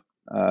club.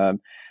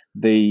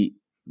 The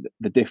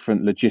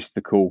different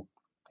logistical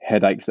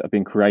headaches that have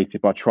been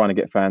created by trying to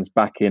get fans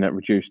back in at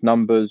reduced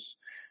numbers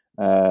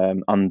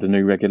under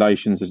new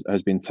regulations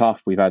has been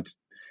tough. We've had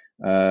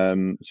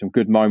some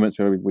good moments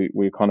where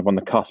we're kind of on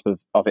the cusp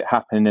of it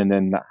happening, and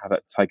then have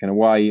it taken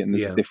away, and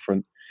there's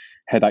different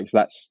headaches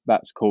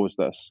that's caused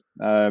us.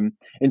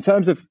 In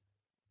terms of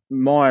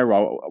my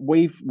role,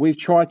 we've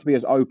tried to be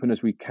as open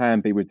as we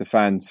can be with the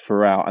fans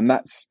throughout, and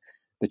that's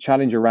the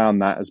challenge around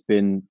that has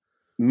been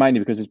mainly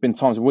because there's been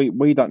times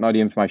we don't know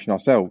the information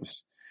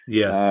ourselves.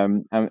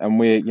 And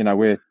we're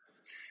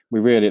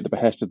really at the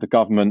behest of the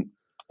government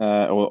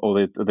or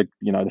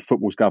the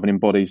football's governing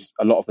bodies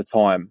a lot of the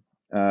time.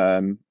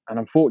 And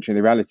unfortunately,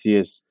 the reality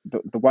is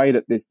the way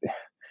that this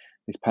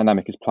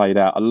pandemic has played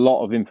out, a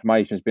lot of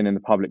information has been in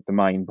the public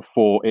domain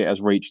before it has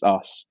reached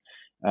us,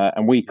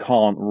 and we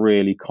can't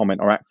really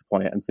comment or act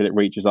upon it until it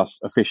reaches us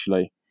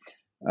officially.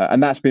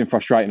 And that's been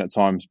frustrating at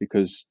times,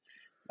 because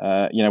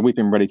we've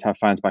been ready to have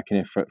fans back in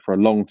here for a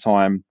long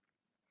time.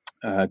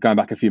 Going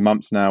back a few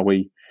months now,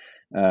 we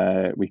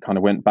kind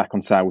of went back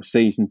on sale with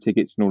season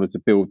tickets in order to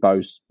build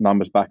those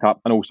numbers back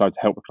up, and also to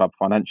help the club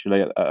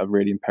financially at a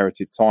really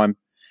imperative time.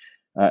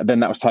 Then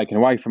that was taken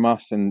away from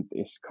us, and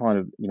it's kind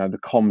of the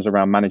comms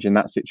around managing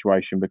that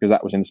situation, because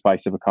that was in the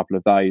space of a couple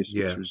of days,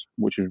 which was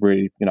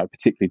really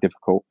particularly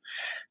difficult.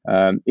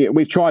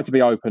 We've tried to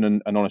be open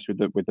and honest with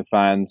the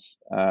fans.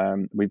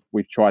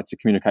 We've tried to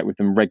communicate with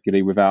them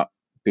regularly without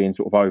being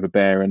sort of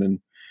overbearing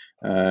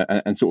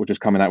and sort of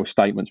just coming out with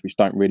statements which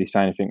don't really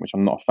say anything, which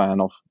I'm not a fan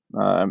of.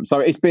 So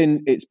it's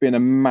been a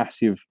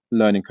massive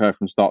learning curve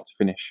from start to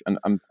finish, and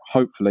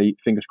hopefully,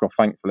 fingers crossed,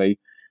 thankfully,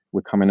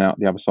 we're coming out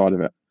the other side of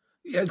it.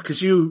 Yeah,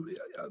 because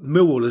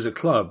Millwall as a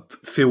club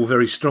feel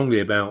very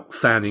strongly about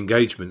fan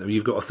engagement. I mean,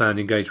 you've got a fan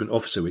engagement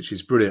officer, which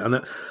is brilliant.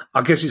 And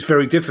I guess it's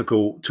very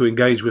difficult to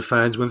engage with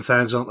fans when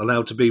fans aren't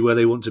allowed to be where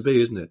they want to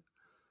be, isn't it?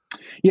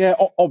 Yeah,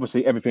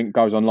 obviously everything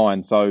goes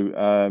online. So,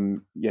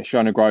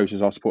 Shona Groves,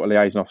 as our support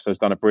liaison officer, has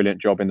done a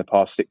brilliant job in the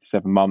past 6 to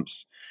 7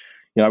 months.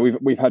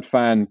 We've had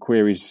fan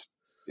queries,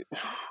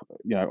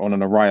 on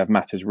an array of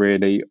matters,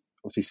 really.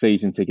 Obviously,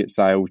 season ticket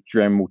sales,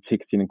 general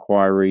ticketing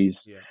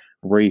inquiries,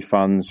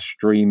 refunds,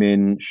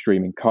 streaming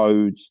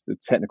codes, the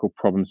technical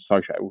problems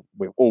associated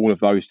with all of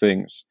those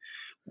things.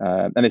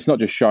 And it's not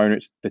just Shona,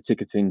 it's the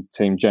ticketing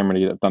team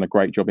generally that have done a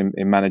great job in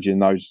managing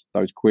those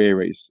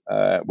queries,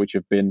 which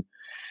have been,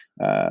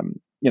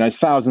 it's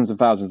thousands and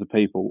thousands of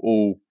people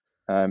all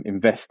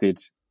invested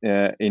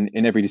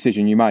in every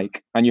decision you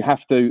make, and you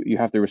have to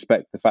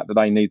respect the fact that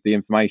they need the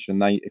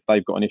information. If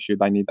they've got an issue,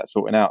 they need that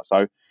sorting out.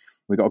 So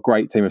we've got a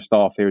great team of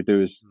staff here who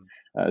do as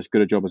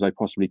good a job as they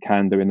possibly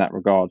can do in that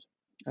regard,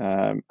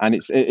 and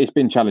it's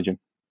been challenging.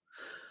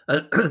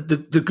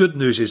 The good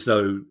news is,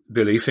 though,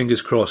 Billy,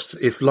 fingers crossed,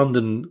 if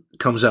London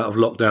comes out of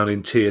lockdown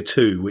in Tier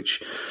 2,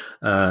 which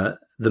the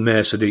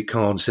Mayor Sadiq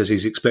Khan says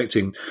he's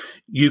expecting,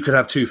 you could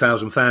have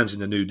 2,000 fans in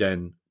the new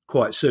Den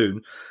quite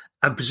soon.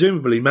 And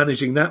presumably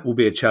managing that will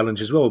be a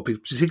challenge as well,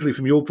 particularly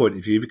from your point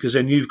of view, because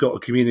then you've got to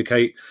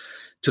communicate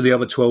to the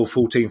other 12,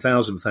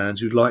 14,000 fans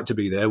who'd like to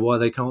be there why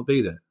they can't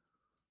be there.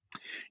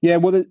 Yeah,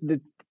 well,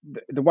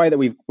 the way that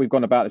we've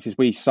gone about this is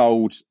we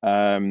sold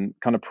kind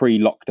of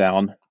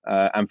pre-lockdown,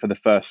 and for the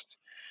first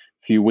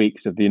few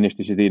weeks of the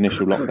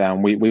initial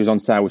lockdown, we was on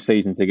sale with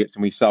season tickets,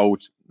 and we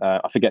sold,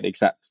 I forget the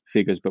exact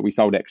figures, but we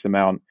sold X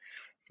amount.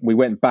 We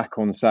went back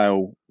on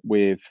sale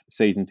with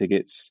season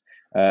tickets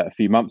a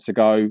few months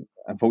ago.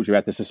 Unfortunately, we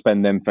had to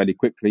suspend them fairly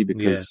quickly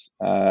because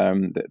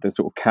the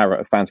sort of carrot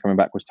of fans coming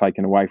back was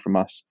taken away from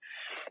us.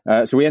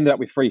 So we ended up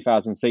with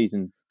 3,000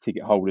 season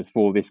ticket holders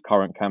for this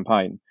current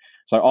campaign.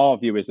 So our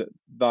view is that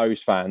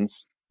those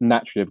fans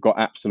naturally have got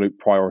absolute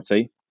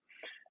priority.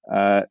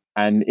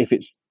 And if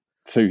it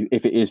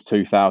is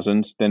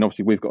 2,000, then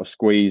obviously we've got to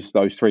squeeze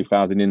those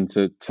 3,000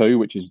 into two,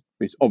 which is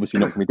obviously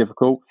not going to be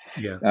difficult.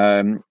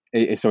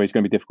 It's going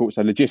to be difficult.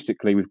 So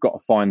logistically, we've got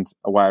to find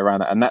a way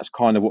around it, and that's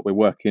kind of what we're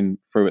working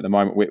through at the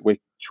moment. We're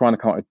trying to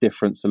come up with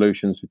different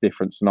solutions for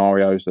different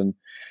scenarios, and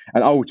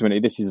ultimately,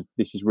 this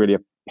is really a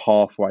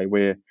pathway.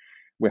 We're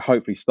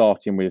hopefully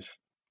starting with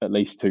at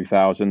least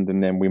 2,000,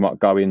 and then we might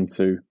go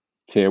into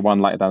Tier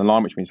 1 later down the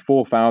line, which means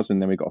 4,000.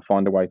 Then we've got to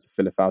find a way to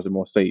fill 1,000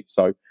 more seats.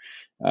 So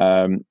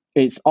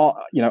it's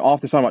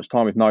after so much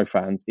time with no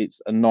fans,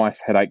 it's a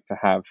nice headache to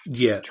have.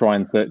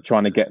 Trying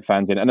to get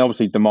fans in, and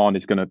obviously demand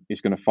is going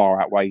to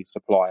far outweigh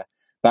supply.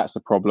 That's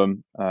the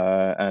problem,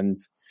 and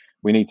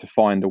we need to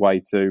find a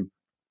way to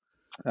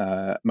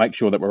make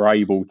sure that we're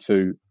able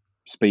to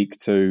speak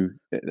to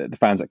the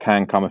fans that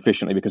can come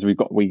efficiently, because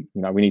we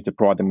need to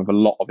provide them with a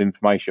lot of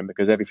information,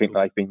 because everything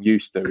they've been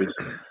used to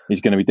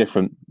is going to be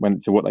different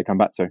to what they come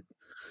back to.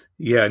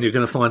 Yeah, and you're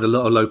going to find a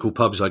lot of local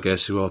pubs, I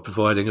guess, who are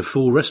providing a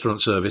full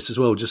restaurant service as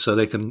well, just so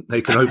they can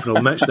open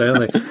on match day,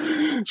 aren't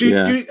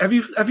they?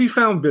 Have you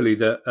found, Billy,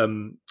 that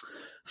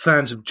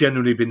fans have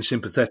generally been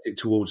sympathetic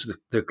towards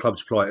the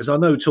club's plight? As I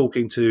know,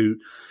 talking to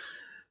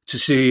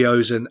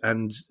CEOs and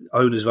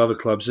owners of other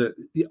clubs,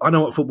 I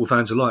know what football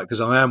fans are like,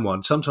 because I am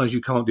one. Sometimes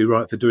you can't do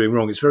right for doing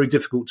wrong. It's very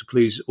difficult to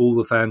please all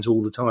the fans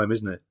all the time,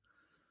 isn't it?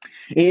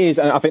 It is,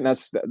 and I think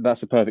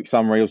that's a perfect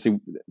summary. Obviously,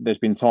 there's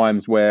been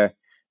times where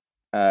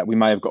we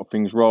may have got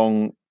things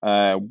wrong.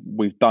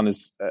 We've done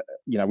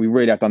we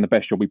really have done the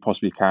best job we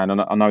possibly can.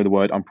 And I know the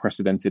word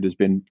unprecedented has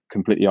been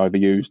completely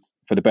overused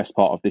for the best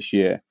part of this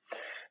year.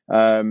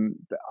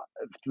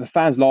 The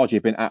fans largely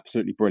have been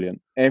absolutely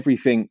brilliant.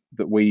 Everything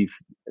that we've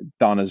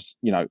done has,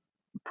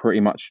 pretty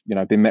much,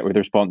 been met with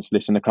the response.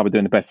 Listen, the club are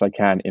doing the best they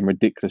can in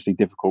ridiculously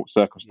difficult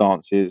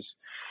circumstances.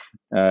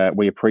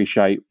 We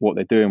appreciate what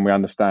they're doing. We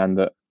understand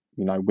that,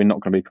 we're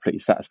not going to be completely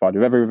satisfied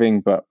with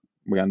everything, but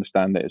we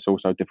understand that it's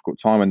also a difficult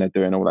time and they're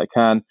doing all they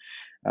can.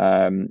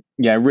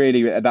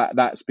 Really,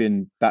 that's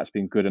been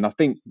good. And I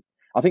think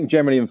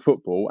generally in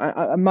football,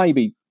 and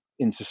maybe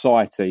in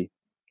society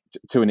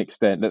to an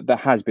extent, that there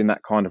has been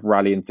that kind of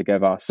rallying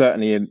together,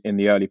 certainly in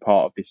the early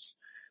part of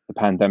the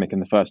pandemic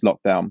and the first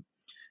lockdown.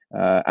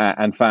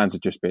 And fans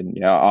have just been,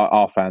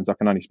 our fans, I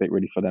can only speak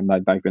really for them.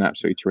 They've been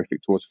absolutely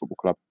terrific towards the football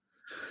club.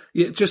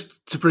 Yeah,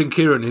 just to bring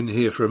Kieran in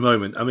here for a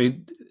moment. I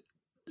mean,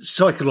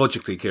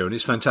 psychologically, Kieran,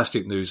 it's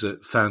fantastic news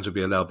that fans will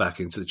be allowed back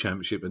into the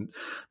Championship,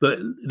 but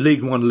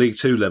League One, League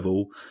Two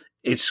level,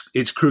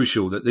 it's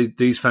crucial that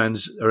these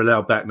fans are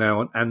allowed back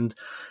now, and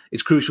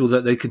it's crucial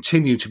that they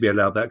continue to be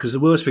allowed back, because the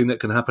worst thing that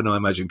can happen, I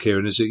imagine,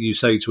 Kieran, is that you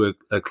say to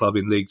a club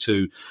in League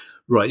Two,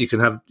 right, you can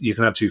have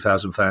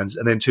 2,000 fans,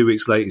 and then 2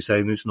 weeks later you're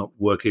saying it's not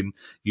working,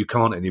 you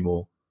can't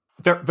anymore.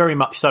 Very, very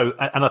much so,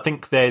 and I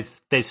think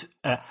there's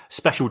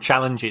special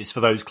challenges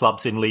for those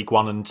clubs in League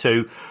 1 and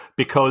 2,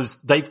 because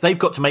they've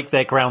got to make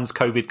their grounds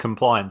COVID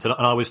compliant. And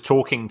I was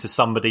talking to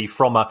somebody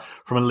from a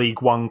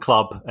League 1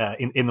 club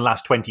in the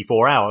last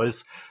 24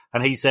 hours,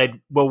 and he said,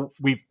 "Well,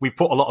 we've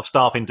put a lot of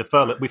staff into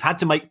furlough. We've had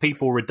to make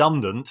people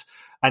redundant,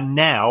 and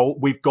now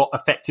we've got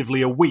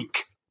effectively a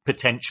week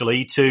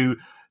potentially to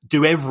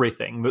do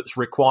everything that's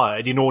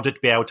required in order to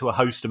be able to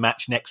host a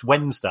match next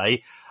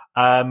Wednesday,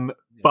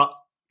 but."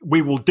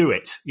 We will do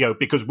it,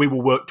 because we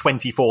will work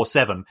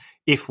 24/7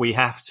 if we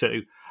have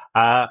to.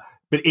 But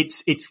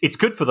it's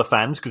good for the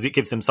fans because it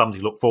gives them something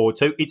to look forward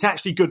to. It's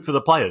actually good for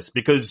the players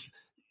because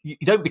you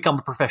don't become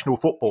a professional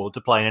footballer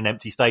to play in an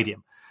empty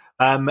stadium.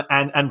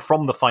 And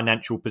from the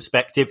financial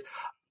perspective,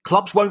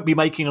 clubs won't be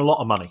making a lot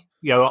of money.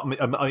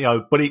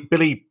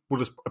 Billy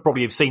will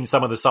probably have seen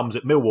some of the sums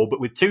at Millwall, but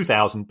with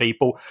 2,000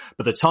 people,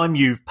 by the time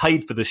you've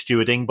paid for the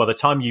stewarding, by the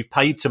time you've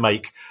paid to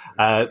make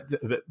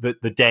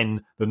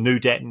the new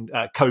den,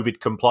 COVID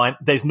compliant,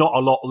 there's not a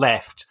lot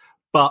left.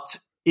 But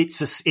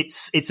it's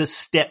a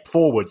step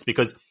forwards,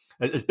 because,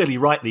 as Billy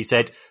rightly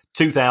said,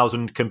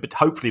 2,000 can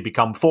hopefully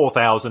become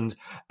 4,000,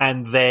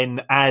 and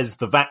then as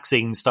the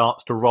vaccine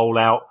starts to roll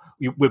out,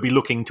 we'll be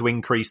looking to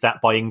increase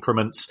that by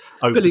increments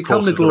over Billy, the course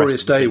come the of the glorious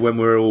rest of the day season. when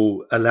we're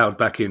all allowed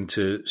back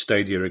into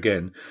Stadia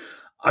again.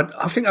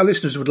 I think our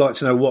listeners would like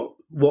to know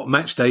what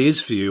match day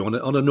is for you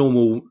on a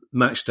normal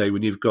match day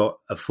when you've got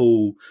a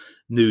full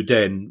new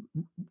den.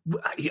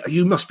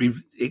 You must be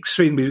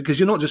extremely, because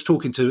you're not just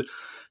talking to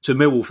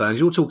Millwall fans,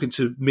 you're talking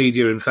to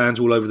media and fans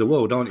all over the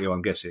world, aren't you?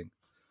 I'm guessing.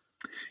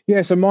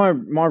 Yeah, so my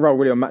role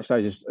really on match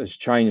days has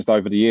changed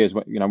over the years.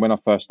 When I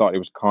first started, it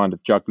was kind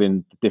of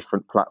juggling the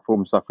different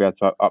platform stuff we had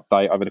to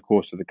update over the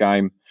course of the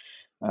game.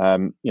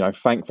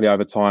 Thankfully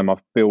over time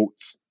I've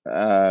built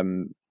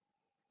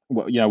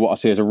what I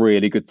see as a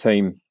really good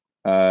team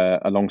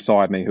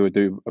alongside me who would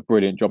do a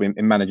brilliant job in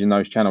managing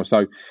those channels.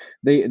 So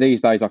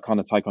these days I kind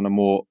of take on a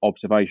more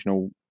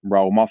observational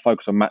role. My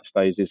focus on match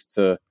days is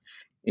to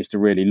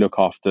really look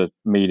after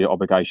media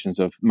obligations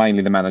of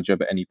mainly the manager,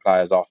 but any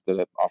players after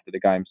the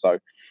game. So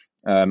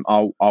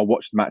I'll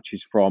watch the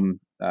matches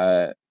from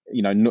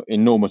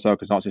in normal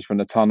circumstances from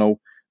the tunnel.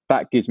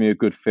 That gives me a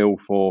good feel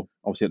for,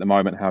 obviously at the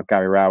moment, how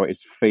Gary Rowett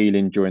is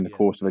feeling during the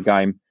course of a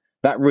game.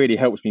 That really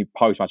helps me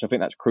post-match. I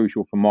think that's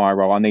crucial for my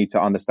role. I need to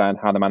understand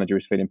how the manager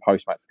is feeling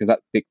post-match because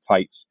that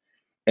dictates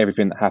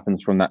everything that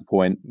happens from that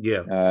point.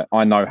 Yeah,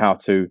 I know how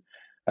to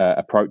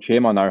approach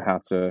him. I know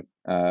how to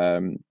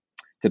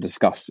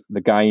discuss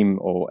the game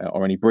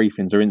or any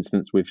briefings or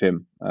incidents with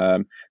him. So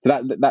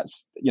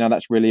that's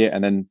really it.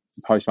 And then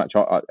post-match,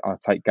 I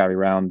take Gary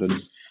round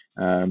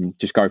and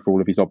just go through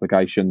all of his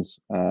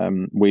obligations.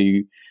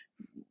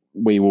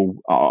 We will,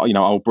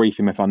 I'll brief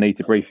him if I need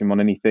to brief him on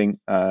anything.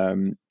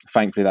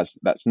 Thankfully,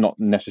 that's not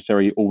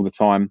necessary all the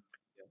time.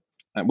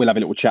 And we'll have a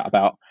little chat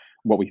about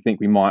what we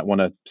think we might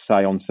want to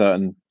say on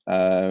certain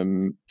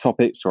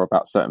topics or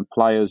about certain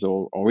players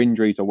or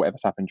injuries or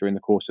whatever's happened during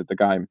the course of the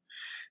game.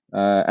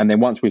 And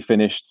then once we've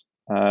finished,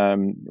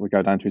 we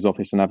go down to his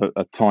office and have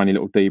a tiny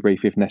little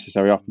debrief if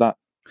necessary after that.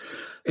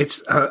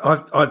 It's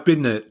I've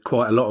been at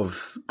quite a lot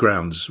of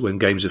grounds when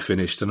games are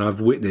finished, and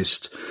I've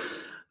witnessed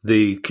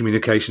the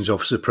communications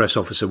officer, press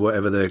officer,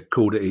 whatever they're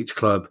called at each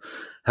club,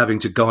 having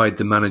to guide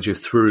the manager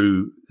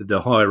through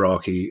the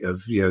hierarchy of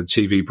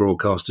TV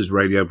broadcasters,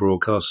 radio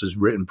broadcasters,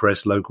 written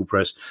press, local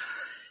press.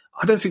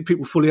 I don't think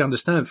people fully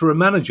understand. For a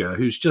manager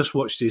who's just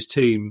watched his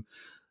team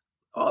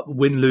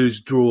win,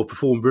 lose, draw,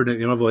 perform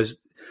brilliantly, and otherwise,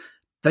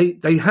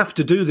 they have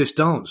to do this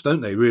dance,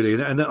 don't they?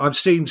 Really, and I've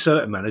seen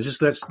certain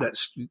managers.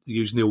 Let's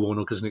use Neil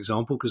Warnock as an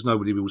example, because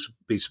nobody will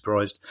be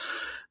surprised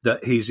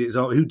that he's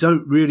who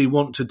don't really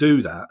want to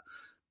do that,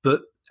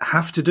 but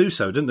have to do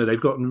so, don't they?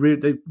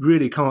 They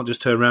really can't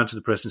just turn around to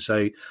the press and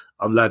say,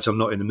 lads, I'm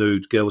not in the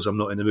mood. Girls, I'm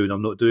not in the mood.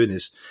 I'm not doing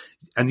this.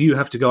 And you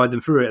have to guide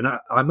them through it. And I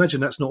imagine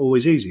that's not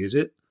always easy, is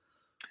it?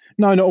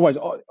 No, not always.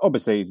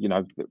 Obviously,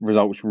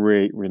 results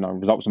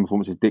results and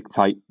performances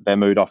dictate their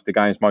mood after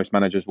games. Most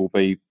managers will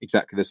be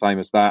exactly the same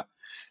as that.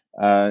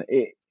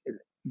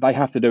 They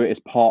have to do it as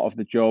part of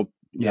the job.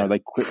 They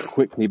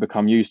quickly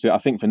become used to it. I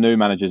think for new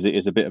managers, it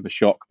is a bit of a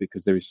shock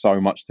because there is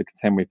so much to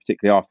contend with,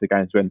 particularly after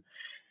games when,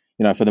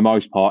 for the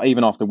most part,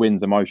 even after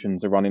wins,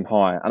 emotions are running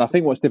high. And I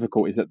think what's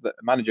difficult is that the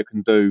manager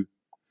can do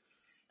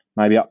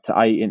maybe up to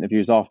 8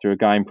 interviews after a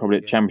game, probably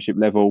at championship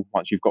level,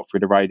 once you've got through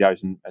the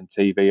radios and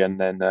TV and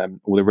then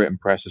all the written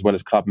press as well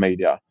as club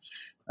media.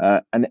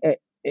 And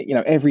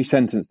every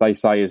sentence they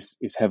say is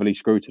heavily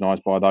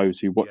scrutinised by those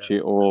who watch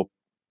it or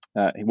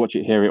watch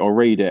it, hear it or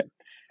read it.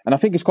 And I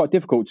think it's quite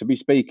difficult to be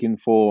speaking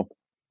for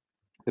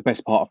the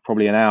best part of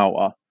probably an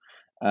hour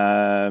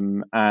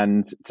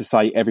and to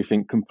say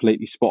everything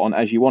completely spot on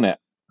as you want it.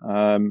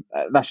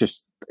 That's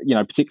just,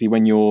 particularly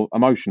when you're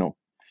emotional.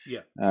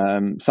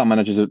 Some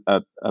managers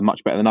are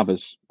much better than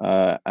others,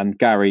 and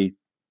Gary,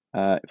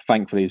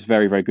 thankfully, is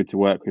very, very good to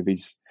work with.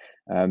 He's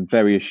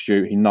very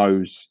astute. He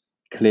knows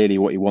clearly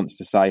what he wants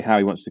to say, how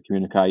he wants to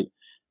communicate,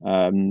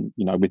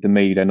 with the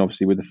media and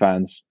obviously with the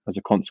fans as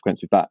a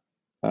consequence of that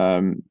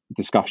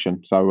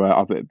discussion. So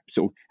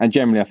and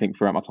generally, I think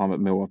throughout my time at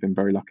Millwall, I've been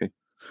very lucky.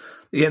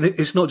 Yeah,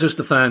 it's not just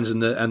the fans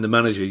and the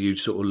manager you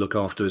sort of look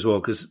after as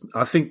well, because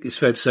I think it's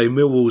fair to say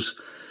Millwall's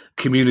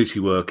community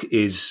work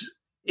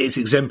it's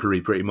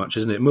exemplary pretty much,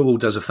 isn't it? Millwall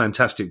does a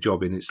fantastic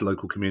job in its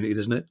local community,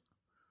 doesn't it?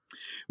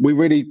 We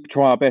really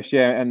try our best,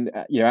 and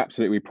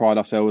absolutely we pride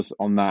ourselves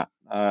on that.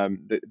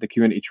 The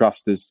community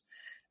trust has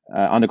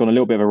undergone a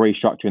little bit of a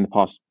restructure in the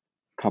past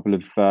couple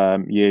of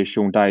years.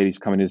 Sean Daly's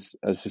come in as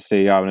the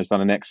CEO and has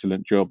done an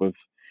excellent job of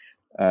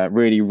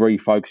really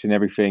refocusing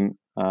everything.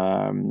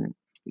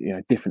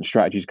 Different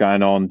strategies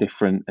going on,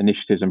 different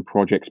initiatives and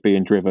projects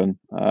being driven,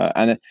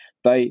 and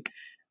they,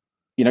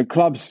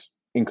 clubs,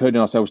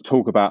 including ourselves,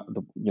 talk about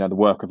the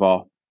work of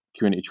our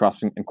community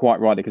trusts, and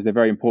quite rightly, because they're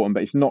very important.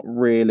 But it's not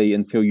really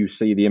until you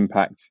see the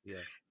impact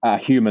at a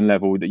human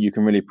level that you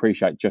can really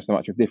appreciate just how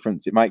much of a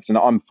difference it makes. And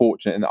I'm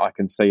fortunate in that I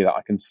can see that.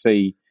 I can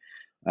see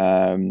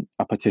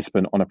a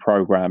participant on a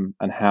programme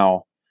and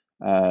how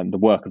the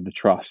work of the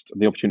trust,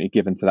 the opportunity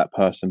given to that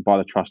person by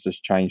the trust, has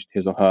changed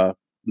his or her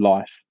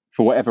life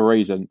for whatever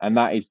reason. And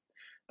that is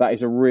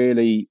a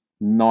really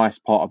nice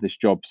part of this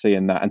job,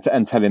 seeing that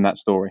and telling that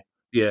story.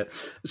 Yeah.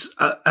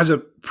 As a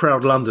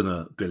proud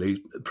Londoner,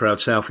 Billy, proud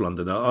South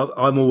Londoner,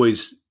 I'm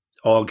always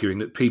arguing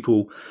that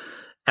people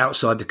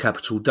outside the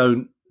capital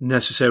don't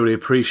necessarily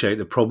appreciate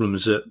the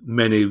problems that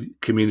many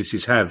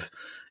communities have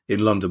in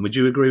London. Would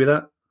you agree with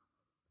that?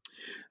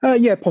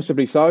 Yeah,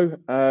 possibly so.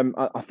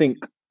 I think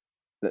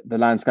that the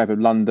landscape of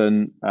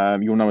London,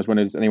 you'll know as well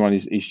as anyone,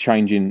 is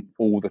changing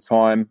all the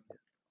time.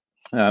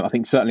 I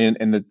think certainly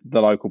in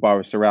the local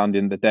borough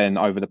surrounding the Den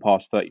over the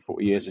past 30,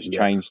 40 years has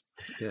changed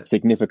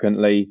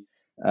significantly.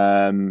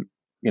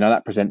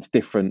 That presents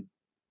different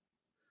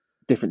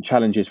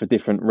challenges for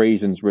different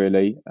reasons,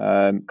 really.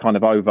 Kind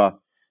of over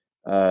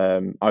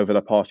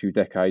the past few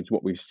decades,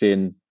 what we've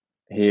seen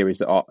here is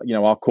that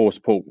our core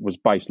support was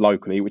based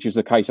locally, which is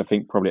the case, I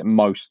think, probably at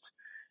most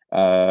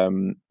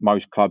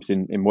clubs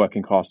in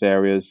working class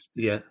areas.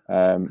 Yeah,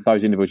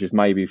 those individuals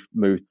maybe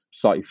moved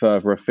slightly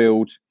further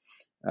afield.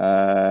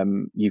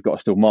 You've got to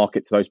still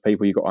market to those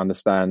people. You've got to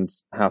understand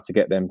how to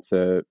get them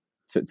to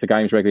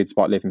games regularly,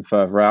 despite living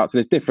further out. So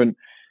there's different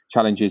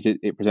challenges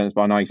it presents,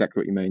 but I know exactly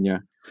what you mean. Yeah.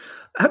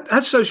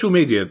 Has social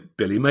media,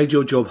 Billy, made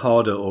your job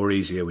harder or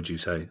easier, would you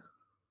say?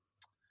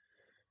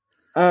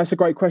 It's a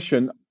great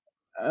question.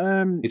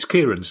 It's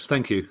Kieran's.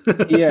 Thank you.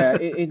 Yeah,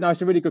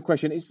 it's a really good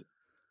question.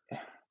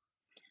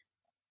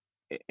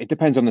 It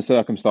depends on the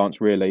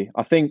circumstance, really.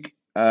 I think,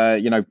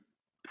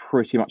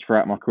 pretty much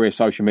throughout my career,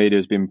 social media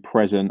has been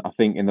present. I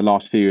think in the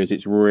last few years,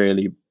 it's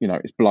really,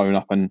 it's blown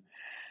up. And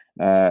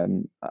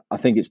I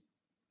think it's,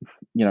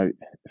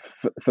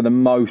 for the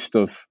most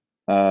of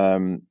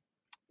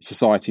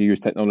society use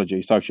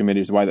technology, social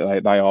media is the way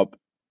that they are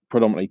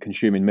predominantly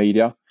consuming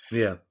media.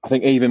 Yeah. I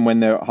think even when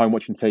they're at home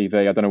watching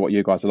TV, I don't know what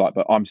you guys are like,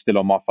 but I'm still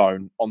on my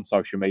phone on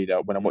social media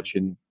when I'm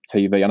watching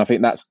TV. And I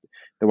think that's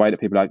the way that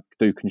people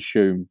do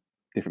consume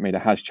different media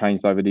has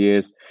changed over the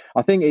years.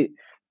 I think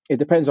it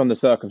depends on the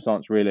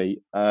circumstance,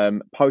 really.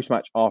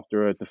 Post-match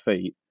after a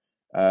defeat,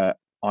 to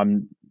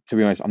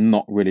be honest, I'm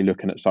not really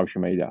looking at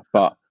social media.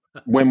 But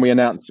when we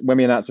announce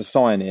a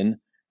sign-in,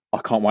 I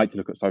can't wait to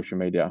look at social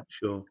media.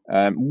 Sure.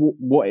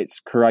 What it's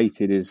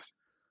created is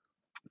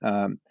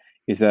a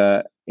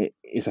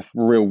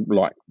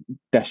real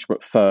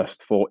desperate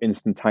thirst for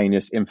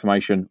instantaneous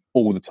information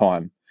all the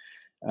time,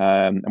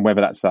 and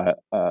whether that's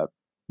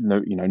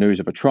news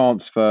of a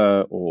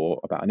transfer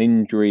or about an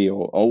injury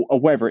or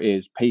whatever it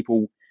is,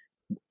 people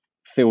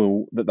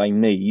feel that they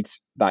need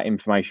that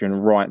information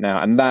right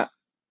now, and that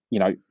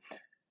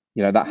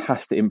that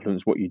has to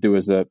influence what you do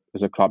as a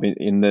club.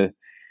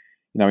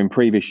 In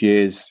previous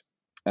years,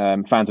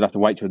 fans would have to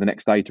wait till the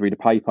next day to read a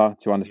paper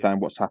to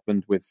understand what's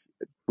happened with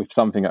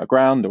something at a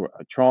ground or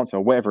a transfer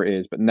or whatever it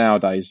is. But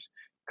nowadays,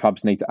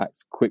 clubs need to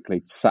act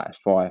quickly to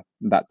satisfy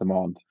that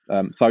demand.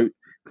 So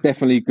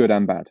definitely good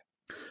and bad.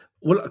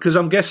 Well, because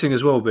I'm guessing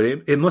as well, but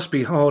it must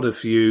be harder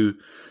for you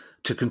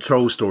to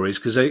control stories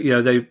because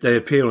they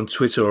appear on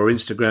Twitter or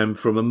Instagram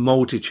from a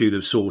multitude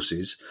of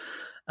sources,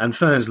 and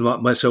fans,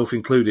 like myself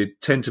included,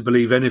 tend to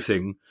believe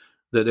anything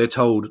that they're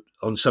told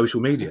on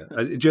social media.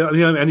 And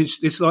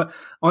it's like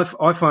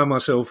I find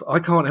myself, I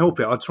can't help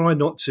it. I try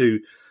not to.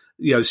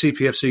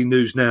 CPFC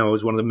News Now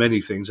is one of the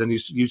many things, and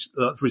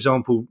for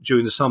example,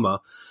 during the summer,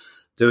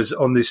 there was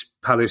on this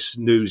Palace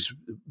News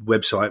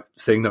website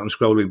thing that I'm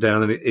scrolling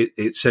down, and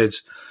it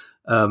says.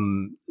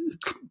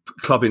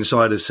 Club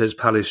Insider says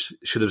Palace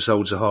should have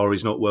sold Zaha,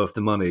 he's not worth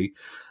the money.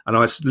 And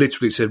I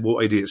literally said,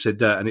 what idiot said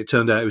that? And it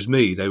turned out it was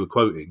me they were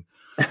quoting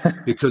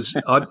because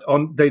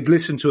they'd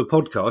listened to a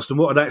podcast, and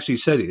what I'd actually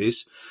said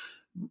is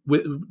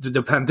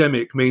the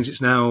pandemic means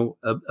it's now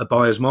a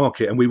buyer's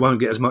market and we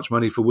won't get as much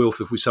money for Wilf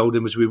if we sold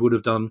him as we would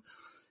have done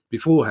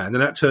beforehand.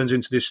 And that turns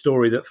into this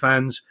story that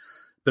fans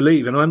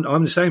believe. And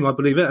I'm the same, I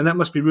believe it. And that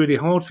must be really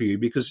hard for you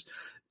because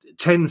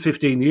 10,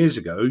 15 years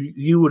ago,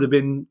 you would have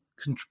been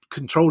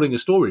controlling a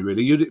story,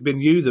 really. You'd have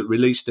been you that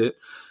released it,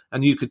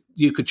 and you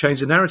could change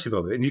the narrative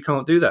of it, and you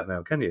can't do that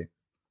now, can you?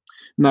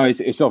 No,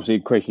 it's obviously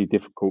increasingly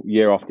difficult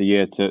year after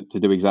year to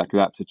do exactly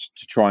that, to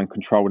try and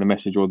control the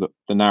message or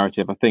the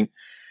narrative. I think,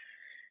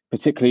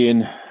 particularly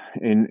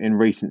in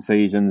recent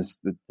seasons,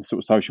 the sort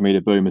of social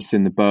media boom has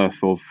seen the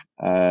birth of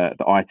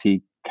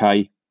the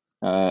ITK,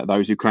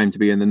 those who claim to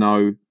be in the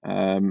know,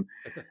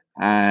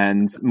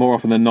 and more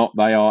often than not,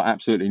 they are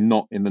absolutely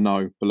not in the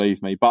know,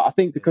 believe me. But I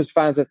think because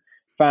fans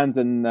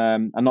and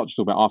not just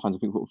about our fans, I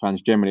think football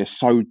fans generally are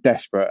so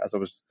desperate, as I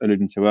was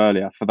alluding to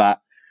earlier, for that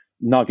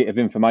nugget of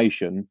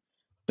information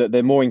that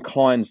they're more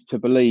inclined to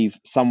believe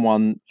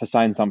someone for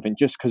saying something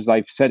just because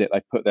they've said it.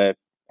 They've put their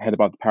head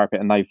above the parapet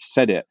and they've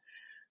said it,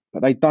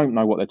 but they don't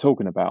know what they're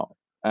talking about.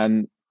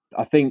 And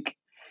I think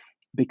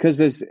because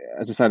there's,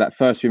 as I say, that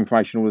first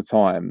information all the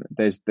time,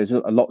 there's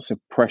lots of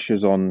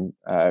pressures on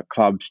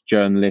clubs,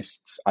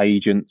 journalists,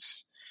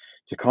 agents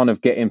to kind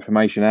of get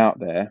information out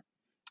there.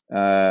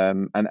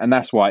 And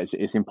that's why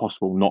it's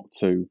impossible not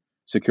to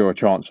secure a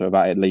transfer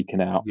without it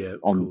leaking out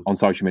on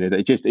social media.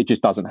 It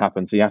just doesn't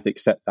happen. So you have to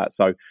accept that.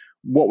 So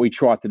what we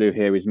try to do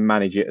here is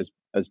manage it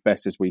as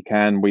best as we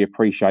can. We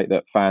appreciate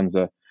that fans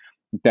are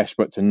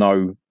desperate to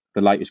know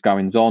the latest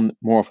goings on.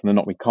 More often than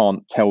not, we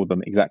can't tell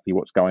them exactly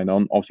what's going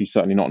on. Obviously,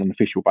 certainly not on an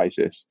official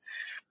basis.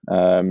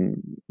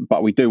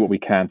 But we do what we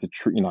can to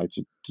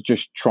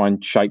just try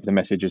and shape the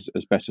message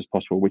as best as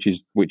possible, which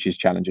is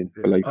challenging.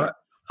 Believe me.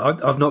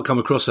 I've not come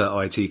across that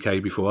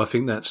ITK before. I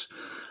think that's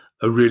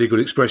a really good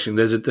expression.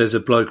 There's a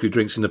bloke who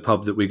drinks in the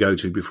pub that we go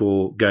to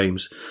before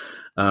games,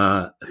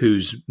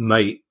 whose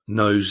mate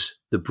knows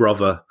the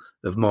brother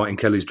of Martin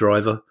Kelly's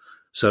driver.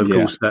 So of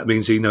course that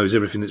means he knows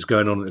everything that's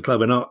going on at the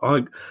club. And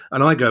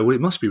I go, well,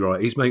 it must be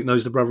right. His mate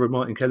knows the brother of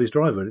Martin Kelly's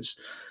driver. And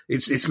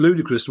it's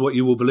ludicrous to what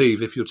you will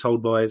believe if you're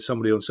told by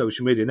somebody on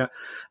social media. Now,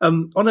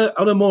 on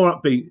a more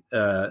upbeat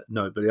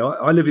note, Billy,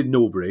 I live in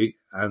Norbury,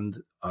 and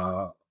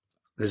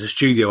there's a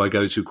studio I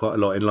go to quite a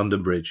lot in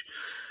London Bridge,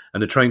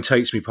 and the train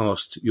takes me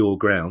past your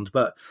ground,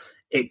 but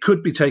it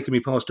could be taking me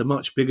past a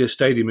much bigger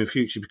stadium in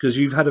future, because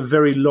you've had a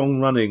very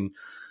long-running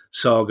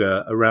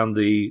saga around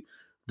the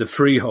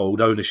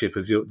freehold ownership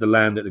of the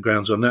land that the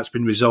ground's on. That's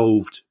been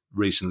resolved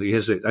recently,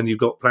 has it? And you've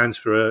got plans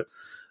for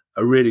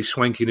a really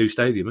swanky new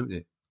stadium, haven't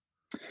you?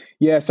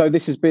 Yeah, so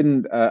this has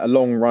been a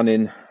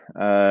long-running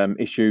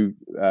issue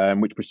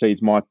which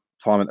precedes my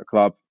time at the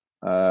club.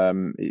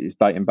 It is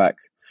dating back,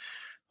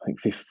 I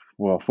think,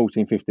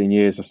 14, 15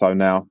 years or so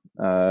now.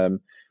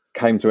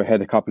 Came to a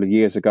head a couple of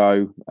years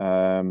ago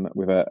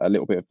with a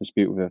little bit of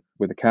dispute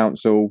with the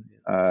council.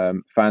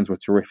 Fans were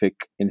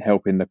terrific in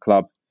helping the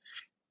club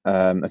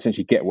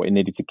essentially get what it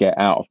needed to get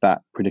out of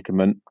that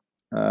predicament.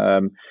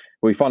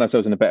 We find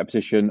ourselves in a better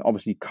position.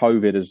 Obviously,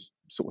 COVID has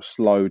sort of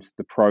slowed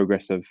the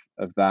progress of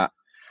that.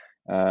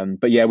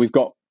 But yeah, we've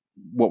got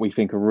what we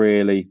think are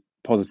really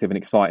positive and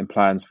exciting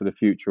plans for the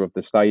future of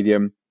the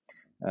stadium.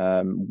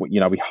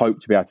 We hope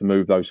to be able to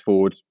move those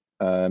forward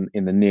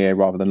in the near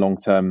rather than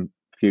long-term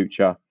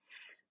future.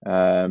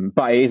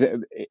 But it is,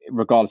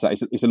 regardless of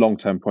that, it's a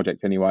long-term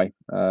project anyway.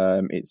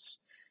 It's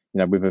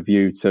with a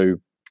view to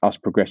us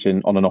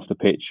progressing on and off the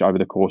pitch over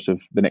the course of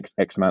the next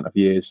X amount of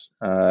years.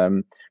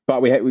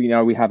 But we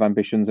have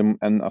ambitions,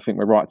 and I think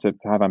we're right to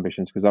have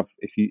ambitions, because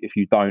if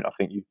you don't, I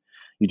think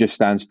you just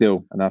stand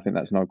still, and I think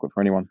that's not good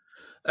for anyone.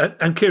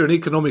 And Kieran,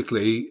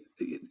 economically,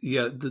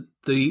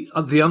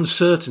 the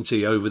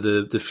uncertainty over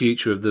the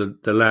future of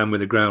the land where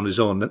the ground is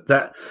on,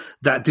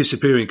 that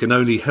disappearing can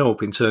only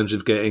help in terms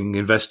of getting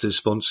investors,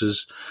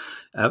 sponsors,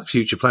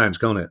 future plans,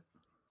 can't it?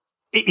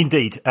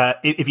 Indeed.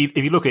 If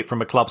you look at it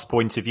from a club's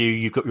point of view,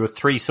 you've got your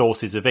three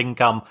sources of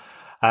income.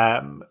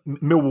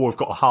 Millwall have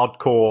got a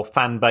hardcore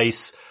fan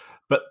base,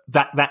 but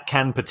that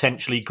can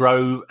potentially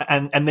grow,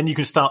 and then you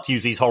can start to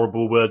use these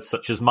horrible words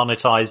such as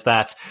monetize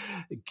that.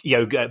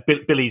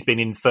 Billy's been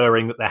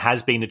inferring that there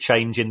has been a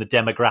change in the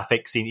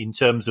demographics in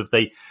terms of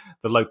the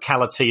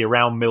locality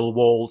around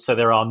Millwall. So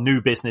there are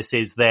new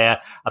businesses there.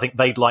 I think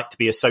they'd like to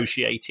be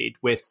associated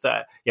with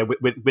an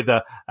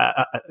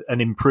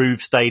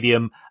improved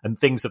stadium and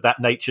things of that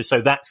nature.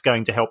 So that's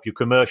going to help your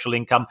commercial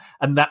income,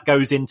 and that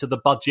goes into the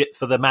budget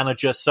for the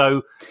manager.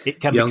 So it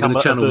can become I'm going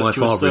to channel my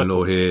circle.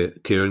 father-in-law here,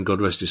 Kieran, God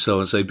rest his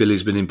soul, and say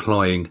Billy's been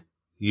implying,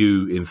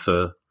 you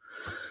infer,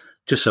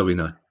 just so we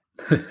know.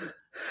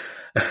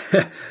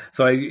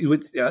 So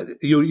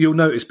you'll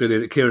notice, Billy,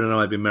 that Kieran and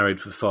I have been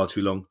married for far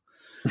too long.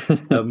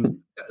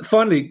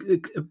 Finally,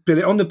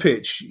 Billy, on the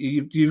pitch,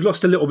 you've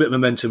lost a little bit of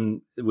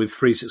momentum with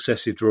 3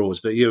 successive draws,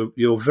 but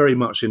you're very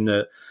much in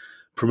the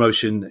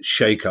promotion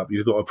shake-up.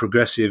 You've got a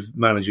progressive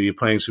manager. You're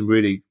playing some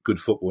really good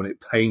football, and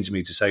it pains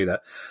me to say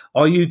that.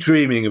 Are you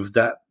dreaming of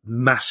that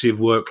massive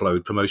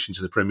workload promotion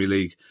to the Premier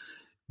League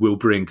will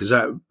bring? Because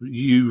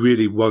you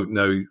really won't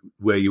know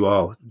where you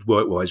are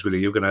work-wise, really.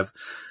 You're going to have...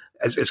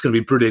 It's going to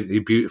be brilliantly,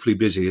 beautifully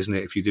busy, isn't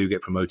it, if you do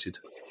get promoted?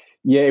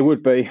 Yeah, it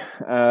would be.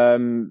 I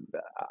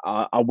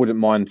wouldn't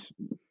mind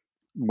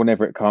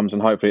whenever it comes,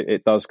 and hopefully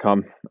it does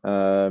come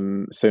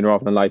sooner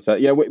rather than later.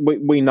 Yeah,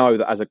 we know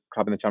that as a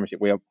club in the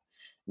Championship,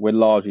 we're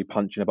largely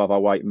punching above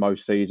our weight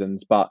most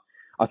seasons. But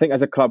I think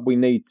as a club, we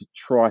need to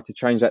try to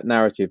change that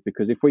narrative,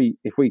 because if we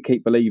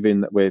keep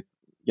believing that we're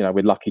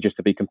lucky just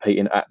to be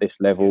competing at this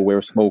level, we're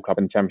a small club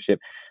in the Championship,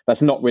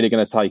 that's not really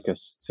going to take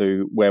us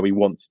to where we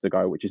want to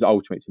go, which is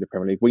ultimately to the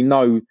Premier League. We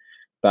know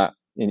that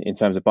in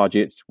terms of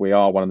budgets, we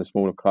are one of the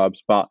smaller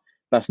clubs, but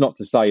that's not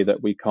to say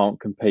that we can't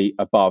compete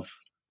above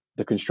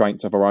the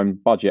constraints of our own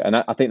budget. And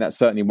I think that's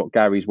certainly what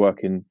Gary's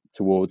working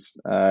towards,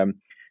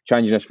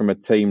 changing us from a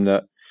team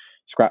that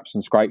scraps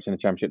and scrapes in the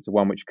Championship to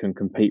one which can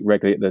compete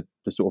regularly at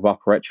the sort of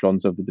upper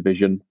echelons of the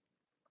division.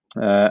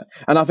 And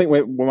I think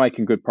we're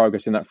making good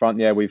progress in that front.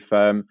 Yeah, we've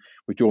drawn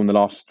the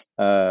last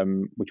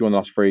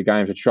 3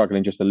 games. We're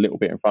struggling just a little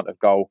bit in front of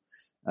goal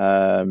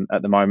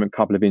at the moment. A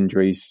couple of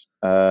injuries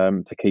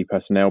to key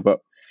personnel, but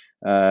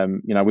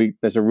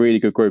there's a really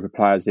good group of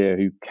players here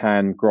who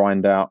can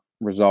grind out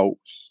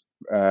results.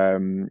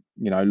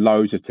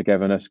 Loads of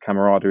togetherness,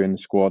 camaraderie in the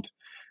squad,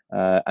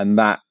 and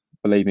that,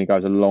 believe me,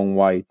 goes a long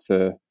way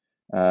to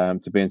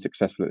being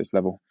successful at this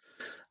level.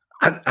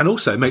 And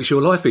also, it makes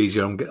your life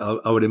easier,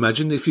 I would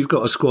imagine. If you've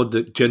got a squad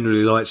that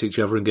generally likes each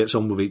other and gets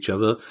on with each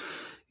other,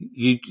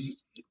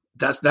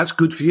 That's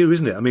good for you,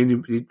 isn't it? I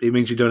mean, it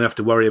means you don't have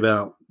to worry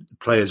about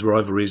players'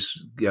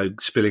 rivalries,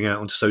 spilling out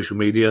onto social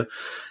media.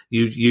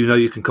 You know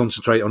you can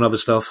concentrate on other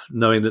stuff,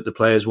 knowing that the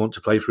players want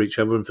to play for each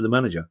other and for the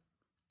manager.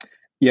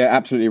 Yeah,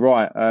 absolutely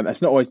right.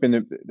 It's not always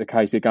been the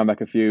case here. Going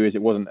back a few years,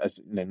 it wasn't as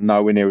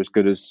nowhere near as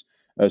good as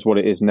what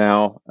it is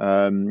now.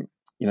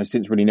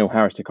 Since really Neil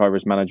Harris took over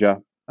as manager,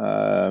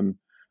 whenever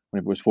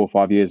it was 4 or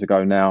 5 years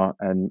ago now,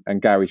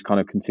 and Gary's kind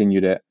of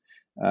continued it.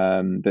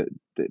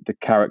 The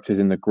characters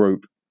in the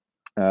group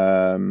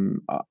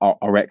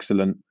are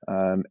excellent.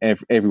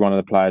 Every one of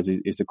the players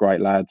is a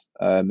great lad.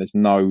 There's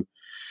no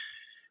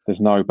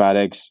bad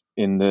eggs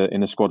in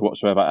the squad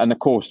whatsoever, and of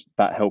course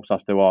that helps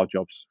us do our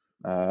jobs.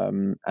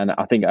 And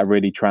I think that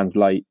really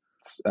translates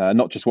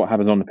not just what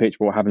happens on the pitch,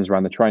 but what happens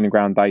around the training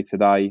ground day to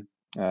day.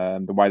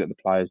 The way that the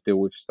players deal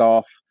with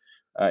staff.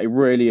 It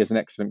really is an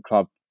excellent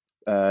club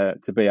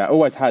to be at.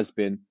 Always has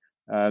been,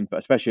 but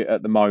especially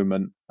at the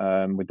moment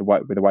with the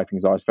way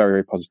things are, it's very,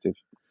 very positive.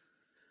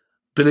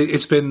 Billy,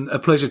 it's been a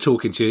pleasure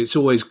talking to you. It's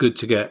always good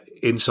to get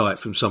insight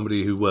from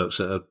somebody who works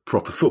at a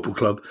proper football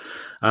club.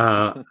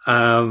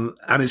 And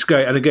it's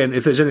great. And again,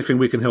 if there's anything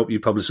we can help you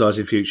publicise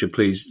in future,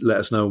 please let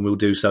us know and we'll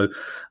do so.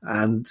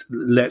 And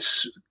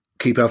let's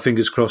keep our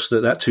fingers crossed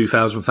that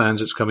 2,000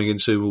 fans that's coming in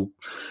soon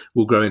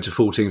will grow into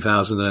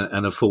 14,000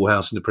 and a full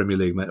house in the Premier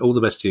League, mate. All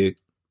the best to you.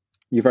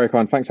 You're very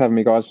kind. Thanks for having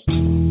me, guys.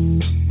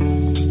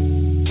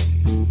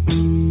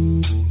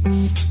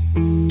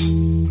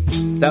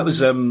 That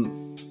was...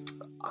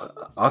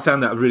 I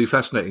found that a really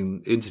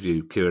fascinating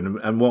interview, Kieran,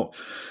 and what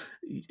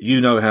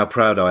how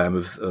proud I am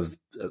of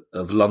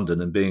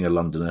London and being a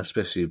Londoner,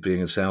 especially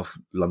being a South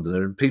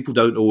Londoner. And people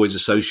don't always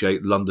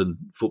associate London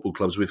football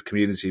clubs with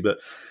community, but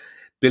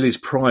Billy's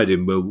pride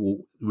in Millwall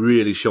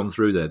really shone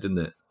through there, didn't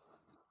it?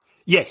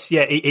 Yes,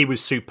 yeah, he was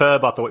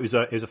superb. I thought he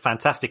was a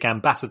fantastic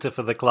ambassador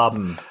for the club.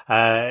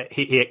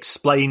 He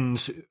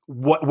explained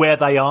where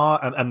they are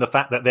and the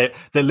fact that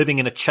they're living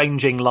in a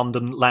changing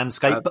London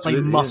landscape,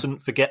 absolutely, but they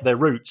mustn't forget their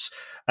roots.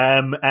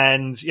 And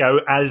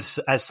as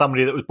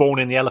somebody that was born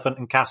in the Elephant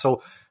and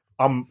Castle,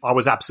 I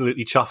was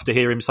absolutely chuffed to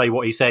hear him say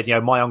what he said.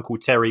 My Uncle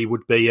Terry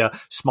would be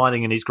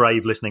smiling in his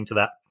grave listening to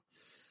that.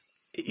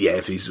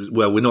 Yeah,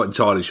 we're not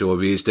entirely sure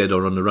if he is dead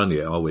or on the run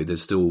yet, are we?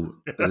 There's still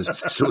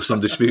some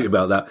dispute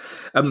about that.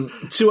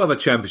 2 other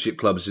Championship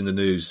clubs in the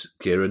news,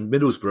 Kieran: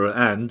 Middlesbrough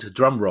and,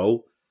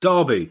 drumroll,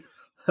 Derby.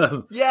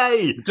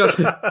 Yay!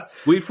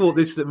 We thought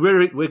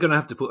that we're going to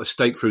have to put a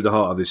stake through the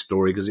heart of this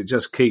story because it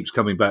just keeps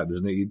coming back,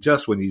 doesn't it?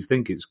 Just when you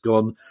think it's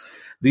gone.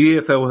 The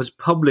EFL has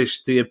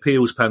published the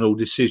appeals panel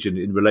decision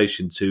in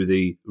relation to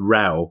the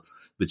row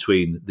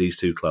between these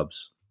 2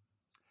 clubs.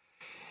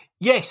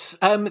 Yes,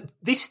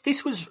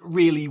 this was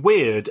really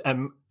weird.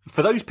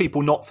 For those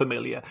people not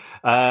familiar,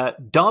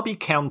 Derby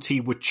County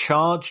were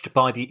charged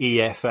by the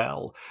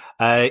EFL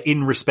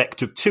in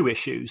respect of 2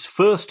 issues.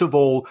 First of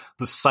all,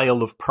 the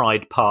sale of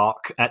Pride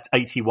Park at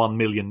 £81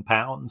 million,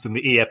 and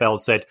the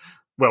EFL said,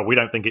 well, we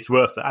don't think it's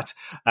worth that.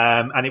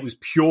 And it was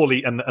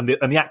purely, and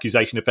the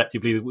accusation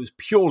effectively was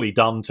purely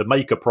done to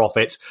make a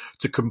profit,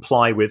 to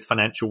comply with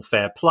financial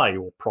fair play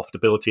or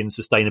profitability and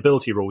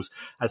sustainability rules,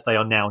 as they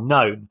are now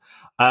known.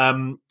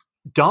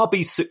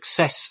 Derby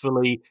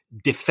successfully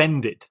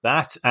defended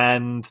that,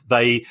 and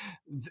their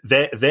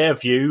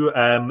view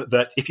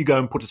that if you go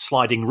and put a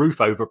sliding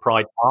roof over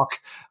Pride Park,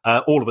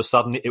 all of a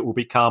sudden it will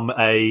become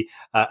a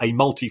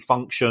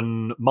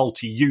multifunction,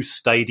 multi-use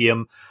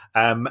stadium,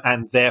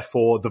 and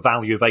therefore the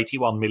value of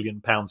 £81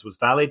 million was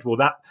valid. Well,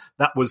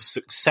 that was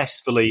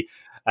successfully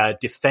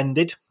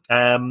defended,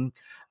 and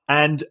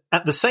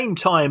at the same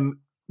time,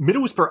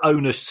 Middlesbrough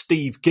owner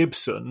Steve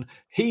Gibson,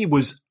 he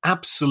was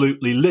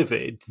absolutely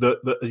livid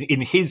that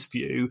in his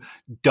view,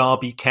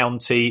 Derby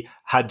County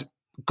had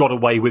got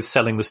away with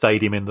selling the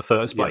stadium in the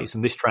first place,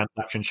 and this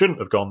transaction shouldn't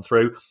have gone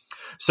through.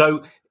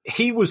 So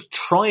he was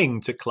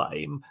trying to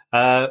claim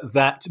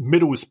that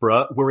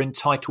Middlesbrough were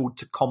entitled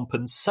to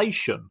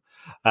compensation.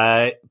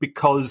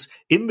 Because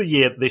in the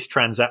year that this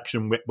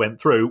transaction went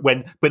through,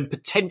 when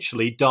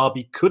potentially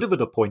Derby could have had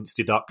a points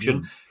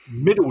deduction,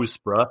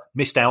 Middlesbrough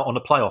missed out on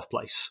a playoff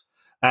place.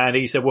 And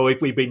he said, well,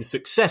 if we'd been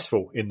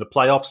successful in the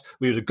playoffs,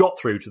 we would have got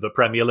through to the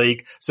Premier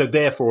League. So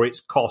therefore it's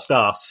cost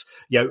us,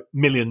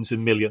 millions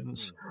and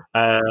millions.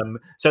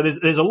 So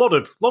there's a lot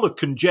of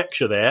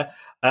conjecture there.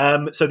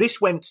 So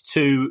this went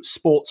to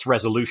Sports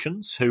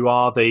Resolutions, who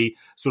are the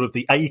sort of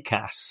the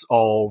ACAS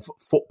of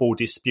football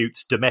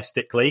disputes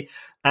domestically.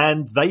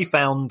 And they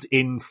found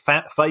in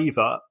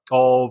favour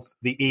of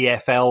the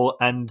EFL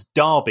and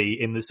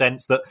Derby in the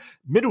sense that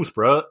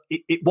Middlesbrough,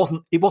 it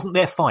wasn't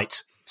their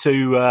fight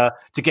to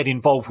get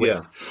involved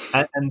with,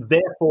 and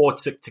therefore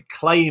to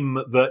claim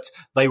that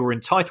they were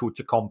entitled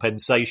to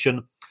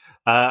compensation,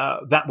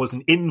 that was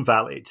an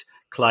invalid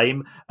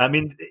claim. I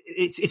mean,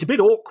 it's a bit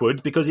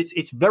awkward because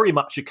it's very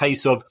much a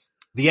case of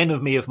the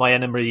enemy of my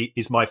enemy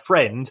is my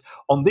friend.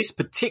 On this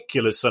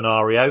particular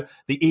scenario,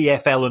 the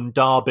EFL and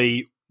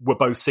Derby were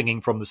both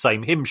singing from the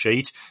same hymn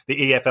sheet.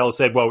 The EFL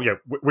said, well,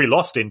 we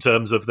lost in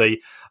terms of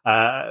the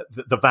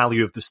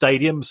value of the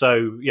stadium,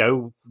 so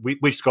we've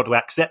just got to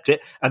accept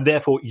it, and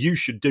therefore you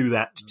should do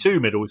that to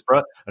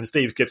Middlesbrough. And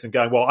Steve Gibson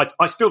going, well,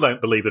 I still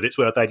don't believe that it's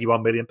worth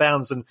 £81 million,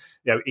 and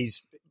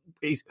he's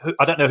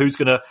I don't know who's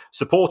going to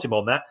support him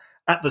on that.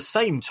 At the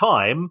same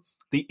time,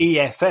 the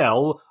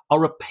EFL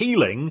are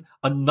appealing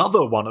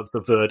another one of the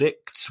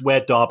verdicts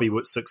where Derby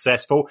was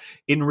successful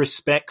in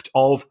respect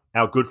of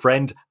our good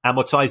friend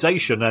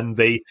amortisation and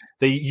the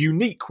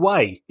unique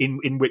way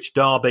in which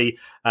Derby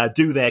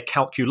do their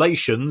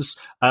calculations.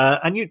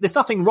 There's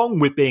nothing wrong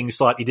with being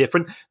slightly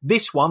different.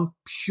 This one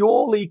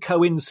purely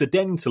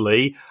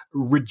coincidentally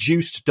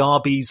reduced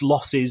Derby's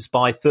losses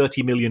by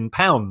 £30 million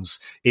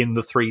in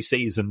the 3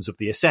 seasons of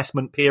the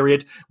assessment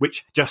period,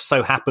 which just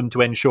so happened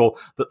to ensure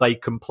that they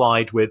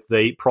complied with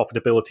the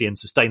profitability and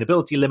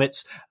sustainability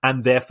limits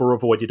and therefore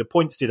avoided a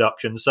points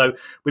deduction. So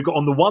we've got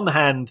on the one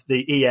hand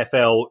the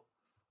EFL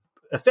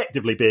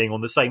effectively being on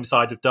the same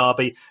side of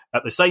Derby.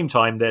 At the same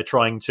time, they're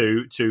trying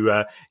to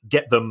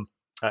get them.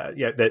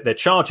 They're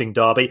charging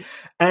Derby.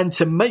 And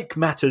to make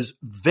matters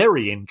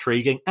very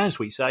intriguing, as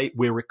we say,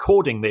 we're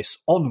recording this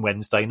on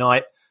Wednesday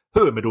night.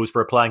 Who are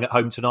Middlesbrough playing at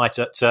home tonight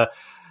in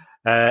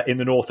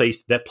the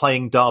northeast? They're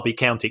playing Derby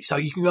County. So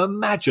you can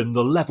imagine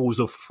the levels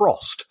of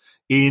frost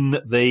in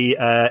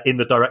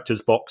the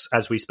director's box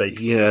as we speak.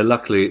 Yeah,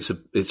 luckily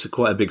it's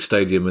quite a big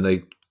stadium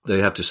and they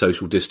have to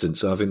social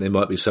distance. I think they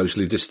might be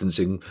socially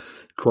distancing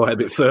quite a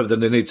bit further than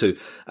they need to.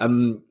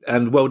 And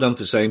well done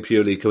for saying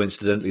purely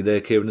coincidentally there,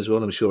 Kieran, as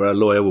well. I'm sure our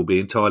lawyer will be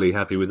entirely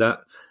happy with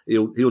that.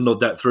 He'll nod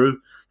that through.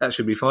 That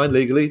should be fine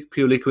legally.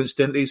 Purely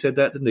coincidentally, he said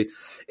that, didn't he?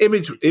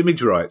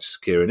 Image rights,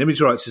 Kieran.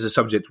 Image rights is a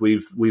subject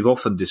we've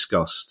often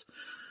discussed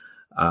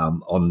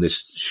on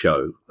this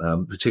show,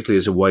 particularly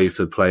as a way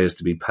for players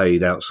to be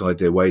paid outside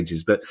their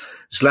wages. But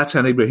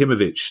Zlatan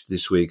Ibrahimovic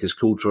this week has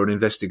called for an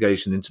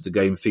investigation into the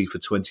game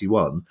FIFA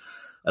 21,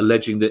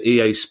 alleging that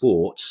EA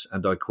Sports,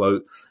 and I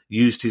quote,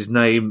 used his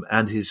name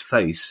and his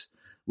face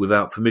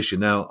without permission.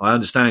 Now, I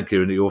understand,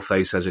 Kieran, that your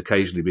face has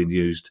occasionally been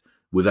used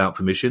without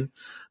permission,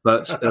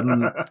 but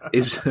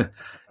is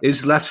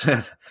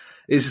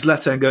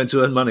Zlatan going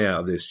to earn money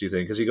out of this, do you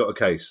think? Has he got a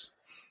case?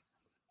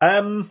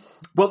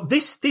 Well,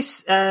 this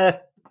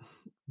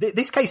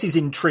case is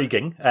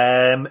intriguing,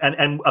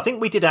 and I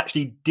think we did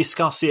actually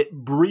discuss it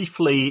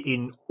briefly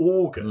in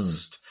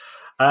August.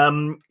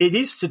 It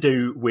is to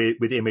do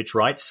with image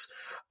rights.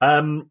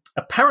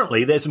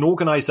 Apparently, there's an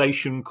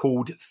organisation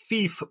called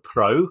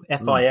FIFPro,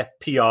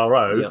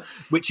 FIFPRO,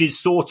 which is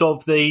sort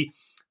of the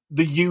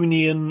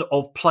union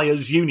of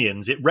players'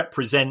 unions. It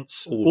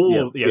represents the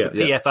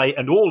PFA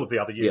and all of the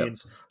other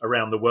unions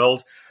around the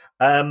world,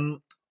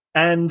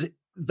 and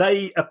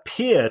they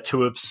appear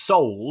to have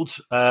sold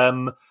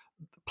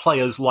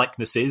players'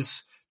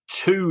 likenesses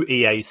to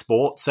EA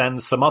Sports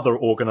and some other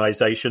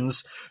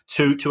organisations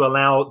to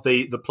allow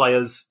the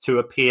players to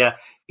appear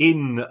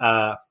in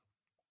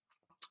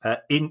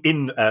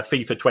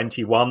FIFA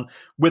 21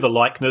 with a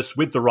likeness,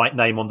 with the right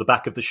name on the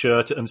back of the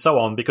shirt, and so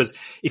on. Because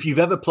if you've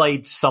ever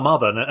played some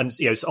other, and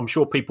I'm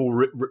sure people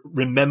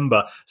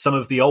remember some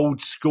of the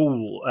old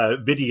school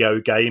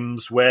video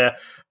games where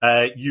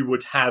you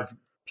would have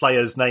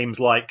players' names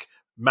like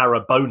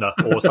Marabona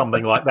or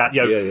something like that,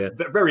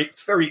 very,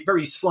 very,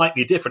 very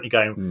slightly different.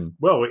 You're going,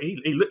 well,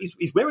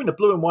 he's wearing a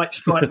blue and white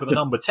stripe with a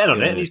number 10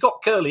 on it, and he's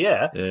got curly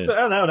hair.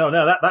 But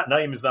no, that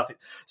name is nothing.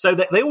 So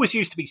they always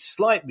used to be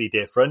slightly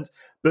different,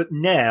 but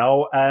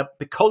now,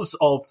 because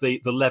of the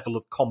level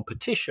of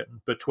competition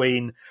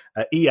between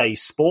EA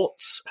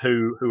Sports,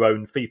 who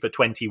own FIFA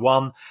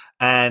 21,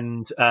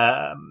 and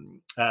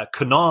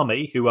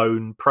Konami, who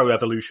own Pro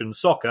Evolution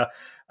Soccer,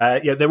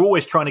 they're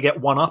always trying to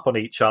get one up on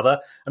each other.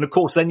 And of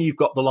course, then you've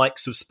got the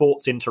likes of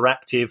Sports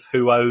Interactive,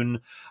 who own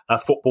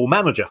Football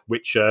Manager,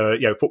 which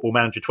Football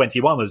Manager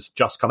 21 has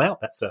just come out.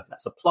 That's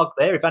a plug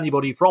there. If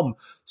anybody from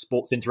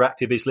Sports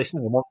Interactive is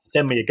listening and wants to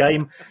send me a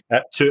game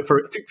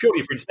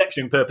purely for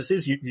inspection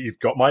purposes, you've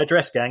got my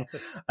address, gang.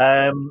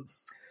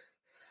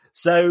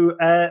 So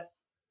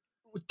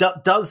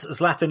does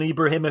Zlatan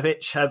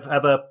Ibrahimovic have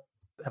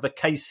a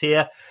case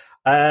here?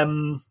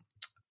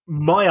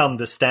 My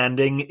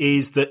understanding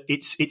is that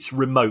it's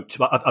remote.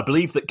 I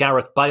believe that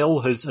Gareth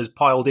Bale has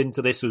piled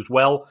into this as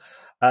well.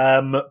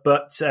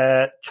 But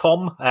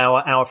Tom,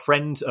 our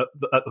friend at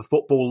the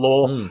Football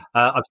Law,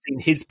 I've seen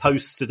his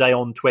posts today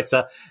on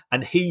Twitter,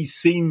 and he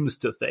seems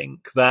to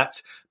think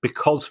that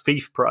because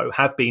FIFPro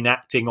have been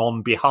acting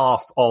on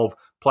behalf of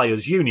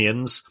players'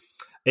 unions,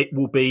 it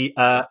will be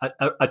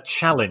a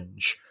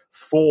challenge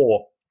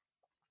for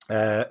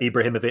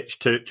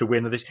Ibrahimovic to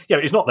win this.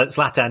 It's not that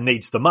Zlatan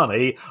needs the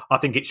money. I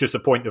think it's just a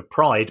point of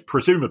pride.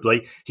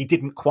 Presumably, he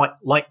didn't quite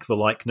like the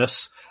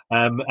likeness,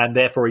 and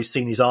therefore he's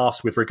seen his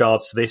arse with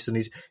regards to this, and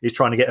he's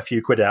trying to get a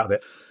few quid out of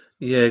it.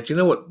 Yeah, do you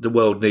know what the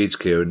world needs,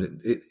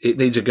 Kieran? It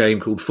needs a game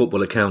called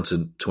Football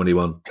Accountant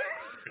 21.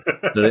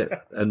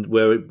 And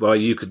where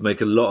you could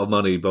make a lot of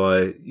money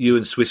by you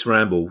and Swiss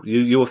Ramble.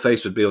 Your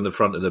face would be on the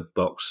front of the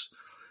box.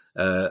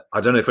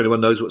 I don't know if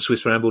anyone knows what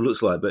Swiss Ramble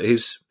looks like, but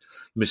his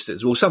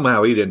mistakes, well,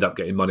 somehow he'd end up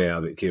getting money out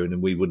of it, Kieran,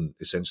 and we wouldn't,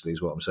 essentially,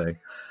 is what I'm saying.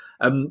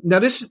 Now,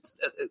 this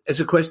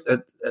is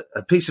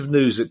a piece of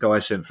news that Guy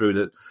sent through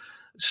that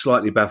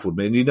slightly baffled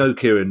me. And you know,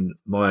 Kieran,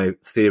 my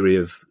theory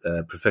of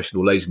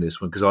professional laziness,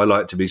 because I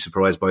like to be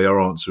surprised by your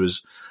answer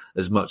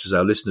as much as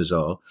our listeners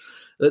are.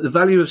 The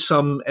value of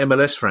some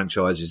MLS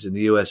franchises in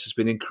the US has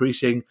been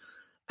increasing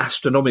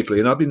astronomically,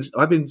 and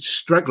I've been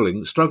struggling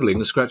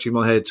and scratching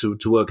my head to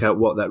work out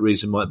what that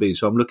reason might be.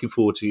 So I'm looking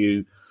forward to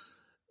you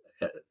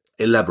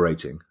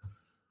elaborating.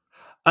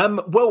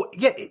 Well,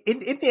 yeah, in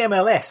the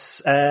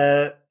MLS,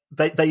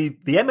 the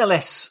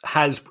MLS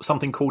has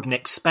something called an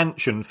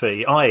expansion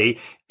fee, i.e.,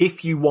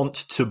 if you want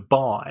to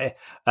buy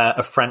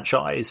a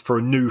franchise for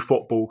a new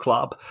football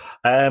club,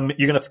 you're going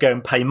to have to go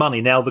and pay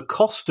money. Now, the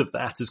cost of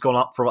that has gone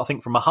up from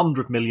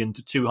 $100 million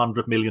to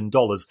 $200 million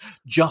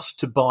just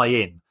to buy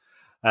in.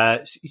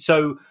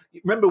 So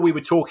remember we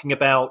were talking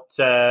about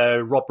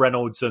Rob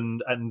Reynolds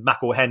and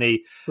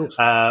McElhenney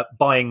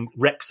buying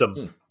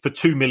Wrexham for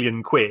 £2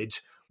 million.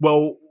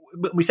 Well,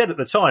 we said at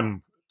the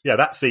time, yeah,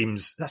 that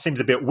seems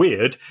a bit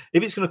weird.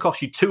 If it's going to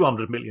cost you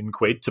 £200 million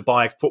to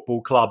buy a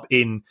football club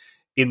in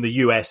the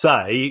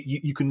USA,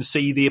 you can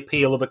see the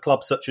appeal of a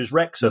club such as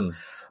Wrexham.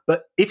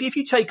 But if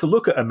you take a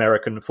look at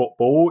American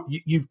football,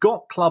 you've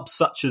got clubs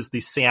such as the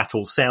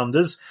Seattle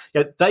Sounders.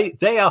 You know,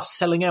 they are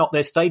selling out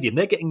their stadium.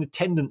 They're getting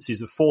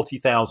attendances of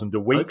 40,000 a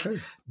week. Okay.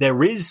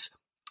 There is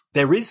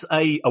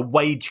a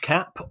wage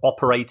cap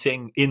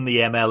operating in the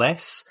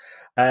MLS.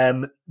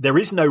 There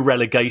is no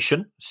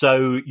relegation,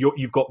 so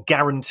you've got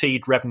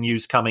guaranteed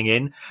revenues coming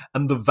in,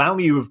 and the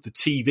value of the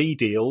TV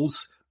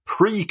deals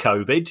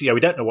pre-COVID, we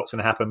don't know what's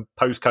going to happen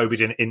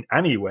post-COVID in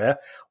anywhere,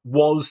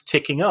 was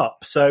ticking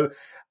up. So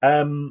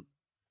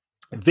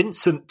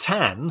Vincent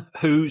Tan,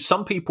 who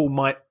some people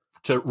might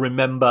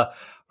remember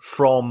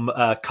from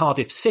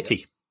Cardiff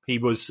City, he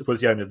was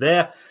the owner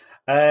there.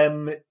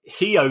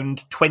 He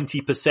owned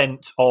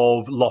 20%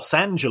 of Los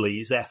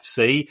Angeles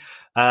FC,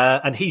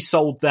 and he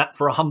sold that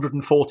for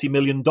 $140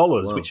 million,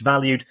 wow, which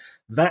valued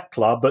that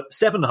club at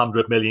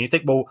 $700 million. You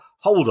think, well,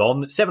 hold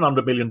on,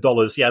 $700 million,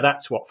 yeah,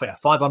 that's what,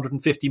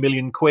 £550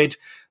 million.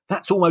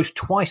 That's almost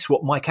twice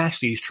what Mike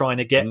Ashley is trying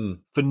to get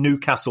for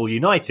Newcastle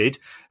United,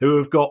 who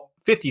have got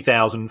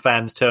 50,000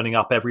 fans turning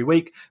up every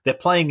week. They're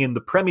playing in the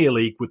Premier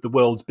League with the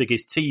world's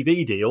biggest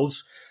TV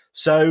deals.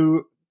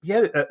 So,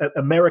 yeah,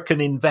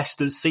 American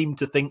investors seem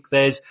to think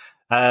there's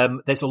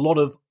a lot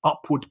of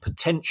upward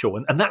potential,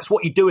 and that's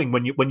what you're doing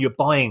when you're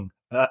buying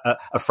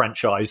a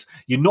franchise.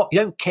 You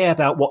don't care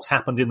about what's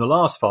happened in the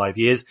last 5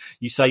 years.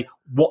 You say,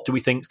 what do we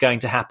think is going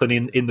to happen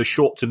in the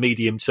short to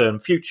medium term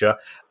future?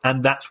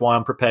 And that's why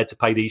I'm prepared to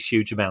pay these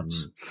huge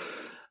amounts.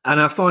 And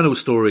our final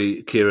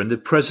story, Kieran, the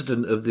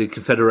president of the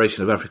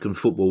Confederation of African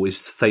Football is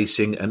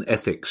facing an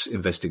ethics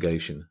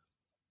investigation.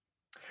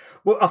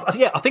 Well,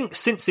 I think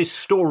since this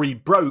story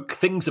broke,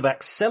 things have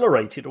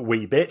accelerated a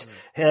wee bit.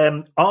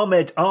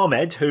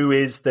 Ahmed, who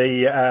is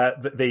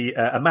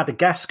the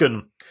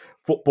Madagascan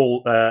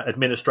football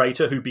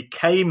administrator who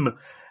became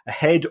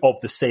head of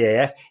the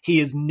CAF, he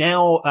is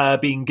now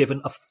being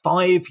given a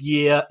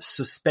 5-year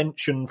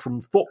suspension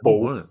from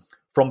football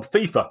from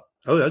FIFA.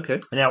 Oh, okay.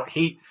 Now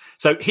he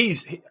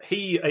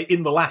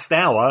in the last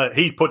hour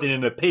he's put in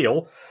an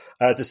appeal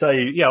to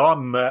say,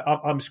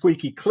 I'm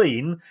squeaky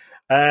clean.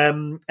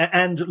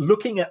 And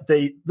looking at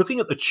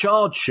the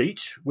charge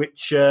sheet,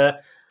 which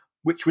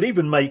would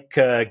even make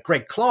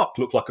Greg Clark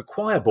look like a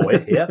choir boy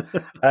here,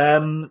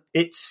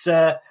 it's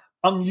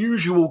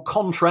unusual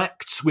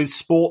contracts with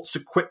sports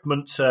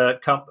equipment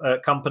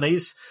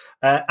companies,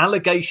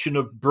 allegation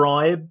of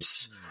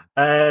bribes,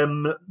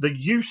 the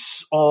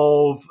use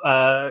of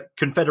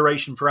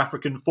Confederation for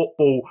African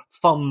Football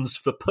funds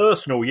for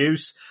personal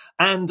use,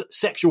 and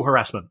sexual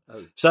harassment.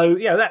 Oh. So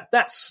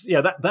that's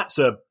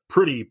a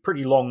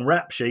pretty long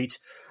rap sheet.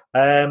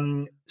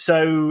 So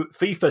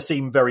FIFA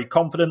seem very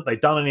confident. They've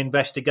done an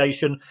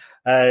investigation.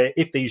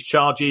 If these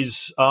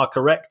charges are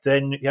correct,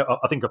 then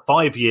I think a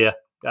 5-year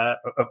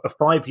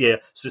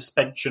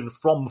suspension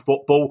from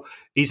football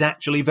is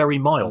actually very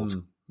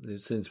mild.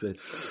 It seems to be.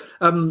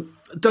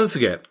 Don't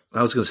forget,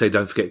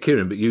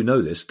 Kieran, but you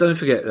know this. Don't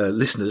forget,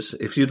 listeners,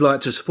 if you'd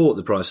like to support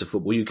the Price of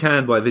Football, you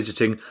can by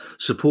visiting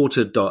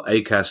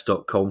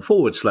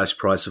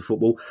supporter.acast.com/Price of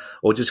Football,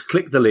 or just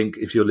click the link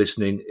if you're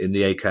listening in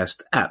the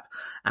Acast app.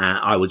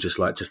 I would just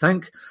like to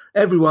thank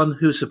everyone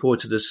who has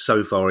supported us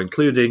so far,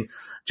 including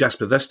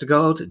Jasper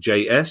Vestergaard,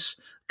 JS,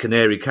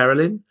 Canary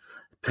Carolyn,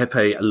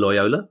 Pepe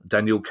Loyola,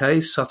 Daniel Kay,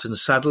 Sutton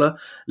Sadler,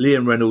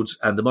 Liam Reynolds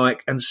and the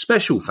Mike, and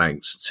special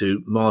thanks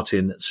to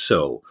Martin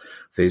Searle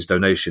for his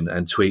donation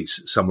and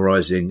tweets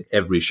summarising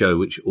every show,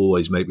 which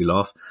always make me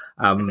laugh.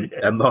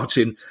 Yes. And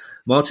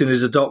Martin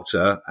is a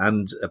doctor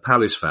and a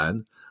Palace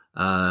fan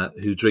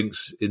who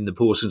drinks in the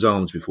Pawson's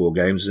Arms before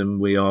games, and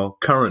we are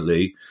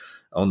currently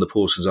on the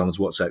Pawson's Arms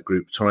WhatsApp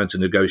group trying to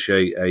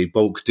negotiate a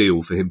bulk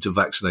deal for him to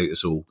vaccinate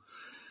us all.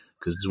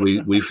 because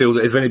we feel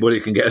that if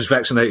anybody can get us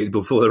vaccinated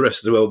before the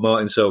rest of the world,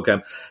 Martin Searle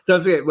can.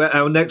 Don't forget,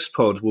 our next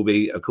pod will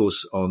be, of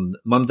course, on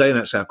Monday, and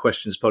that's our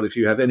questions pod. If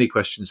you have any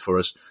questions for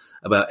us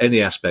about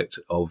any aspect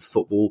of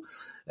football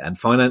and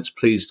finance,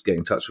 please get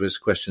in touch with us,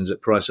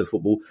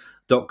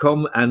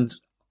 questions@priceoffootball.com. And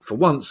for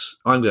once,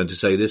 I'm going to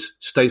say this,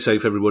 stay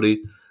safe,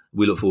 everybody.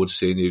 We look forward to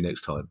seeing you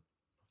next time.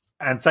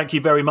 And thank you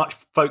very much,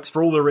 folks,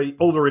 for all the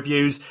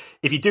reviews.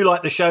 If you do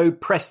like the show,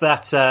 press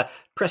that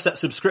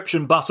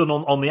subscription button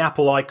on the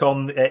Apple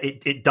icon.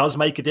 It does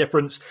make a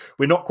difference.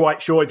 We're not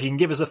quite sure if you can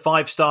give us a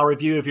 5-star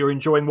review if you're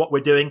enjoying what we're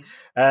doing.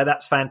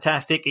 That's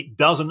fantastic. It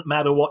doesn't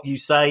matter what you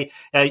say.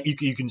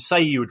 You can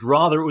say you would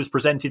rather it was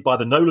presented by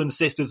the Nolan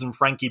sisters and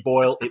Frankie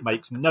Boyle. It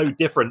makes no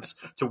difference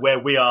to where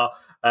we are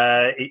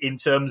in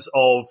terms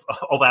of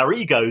our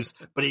egos,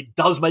 but it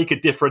does make a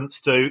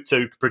difference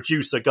to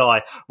producer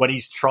Guy when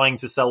he's trying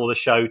to sell the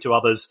show to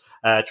others,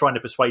 trying to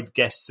persuade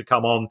guests to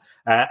come on.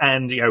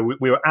 And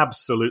we were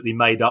absolutely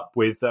made up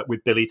with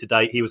Billy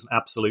today. He was an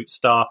absolute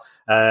star.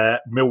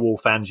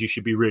 Millwall fans, you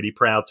should be really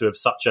proud to have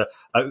such a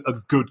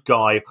good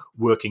guy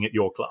working at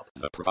your club.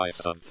 The price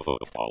of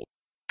football.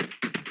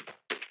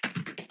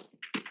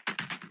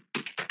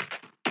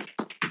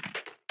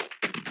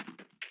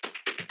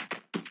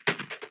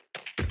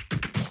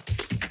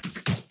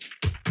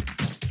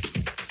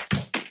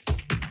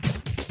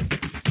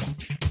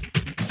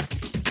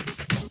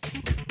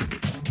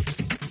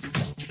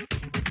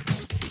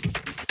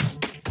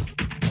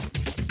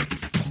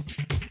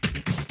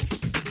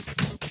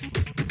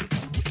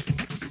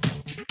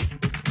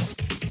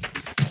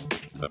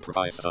 The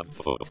price of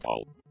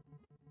football.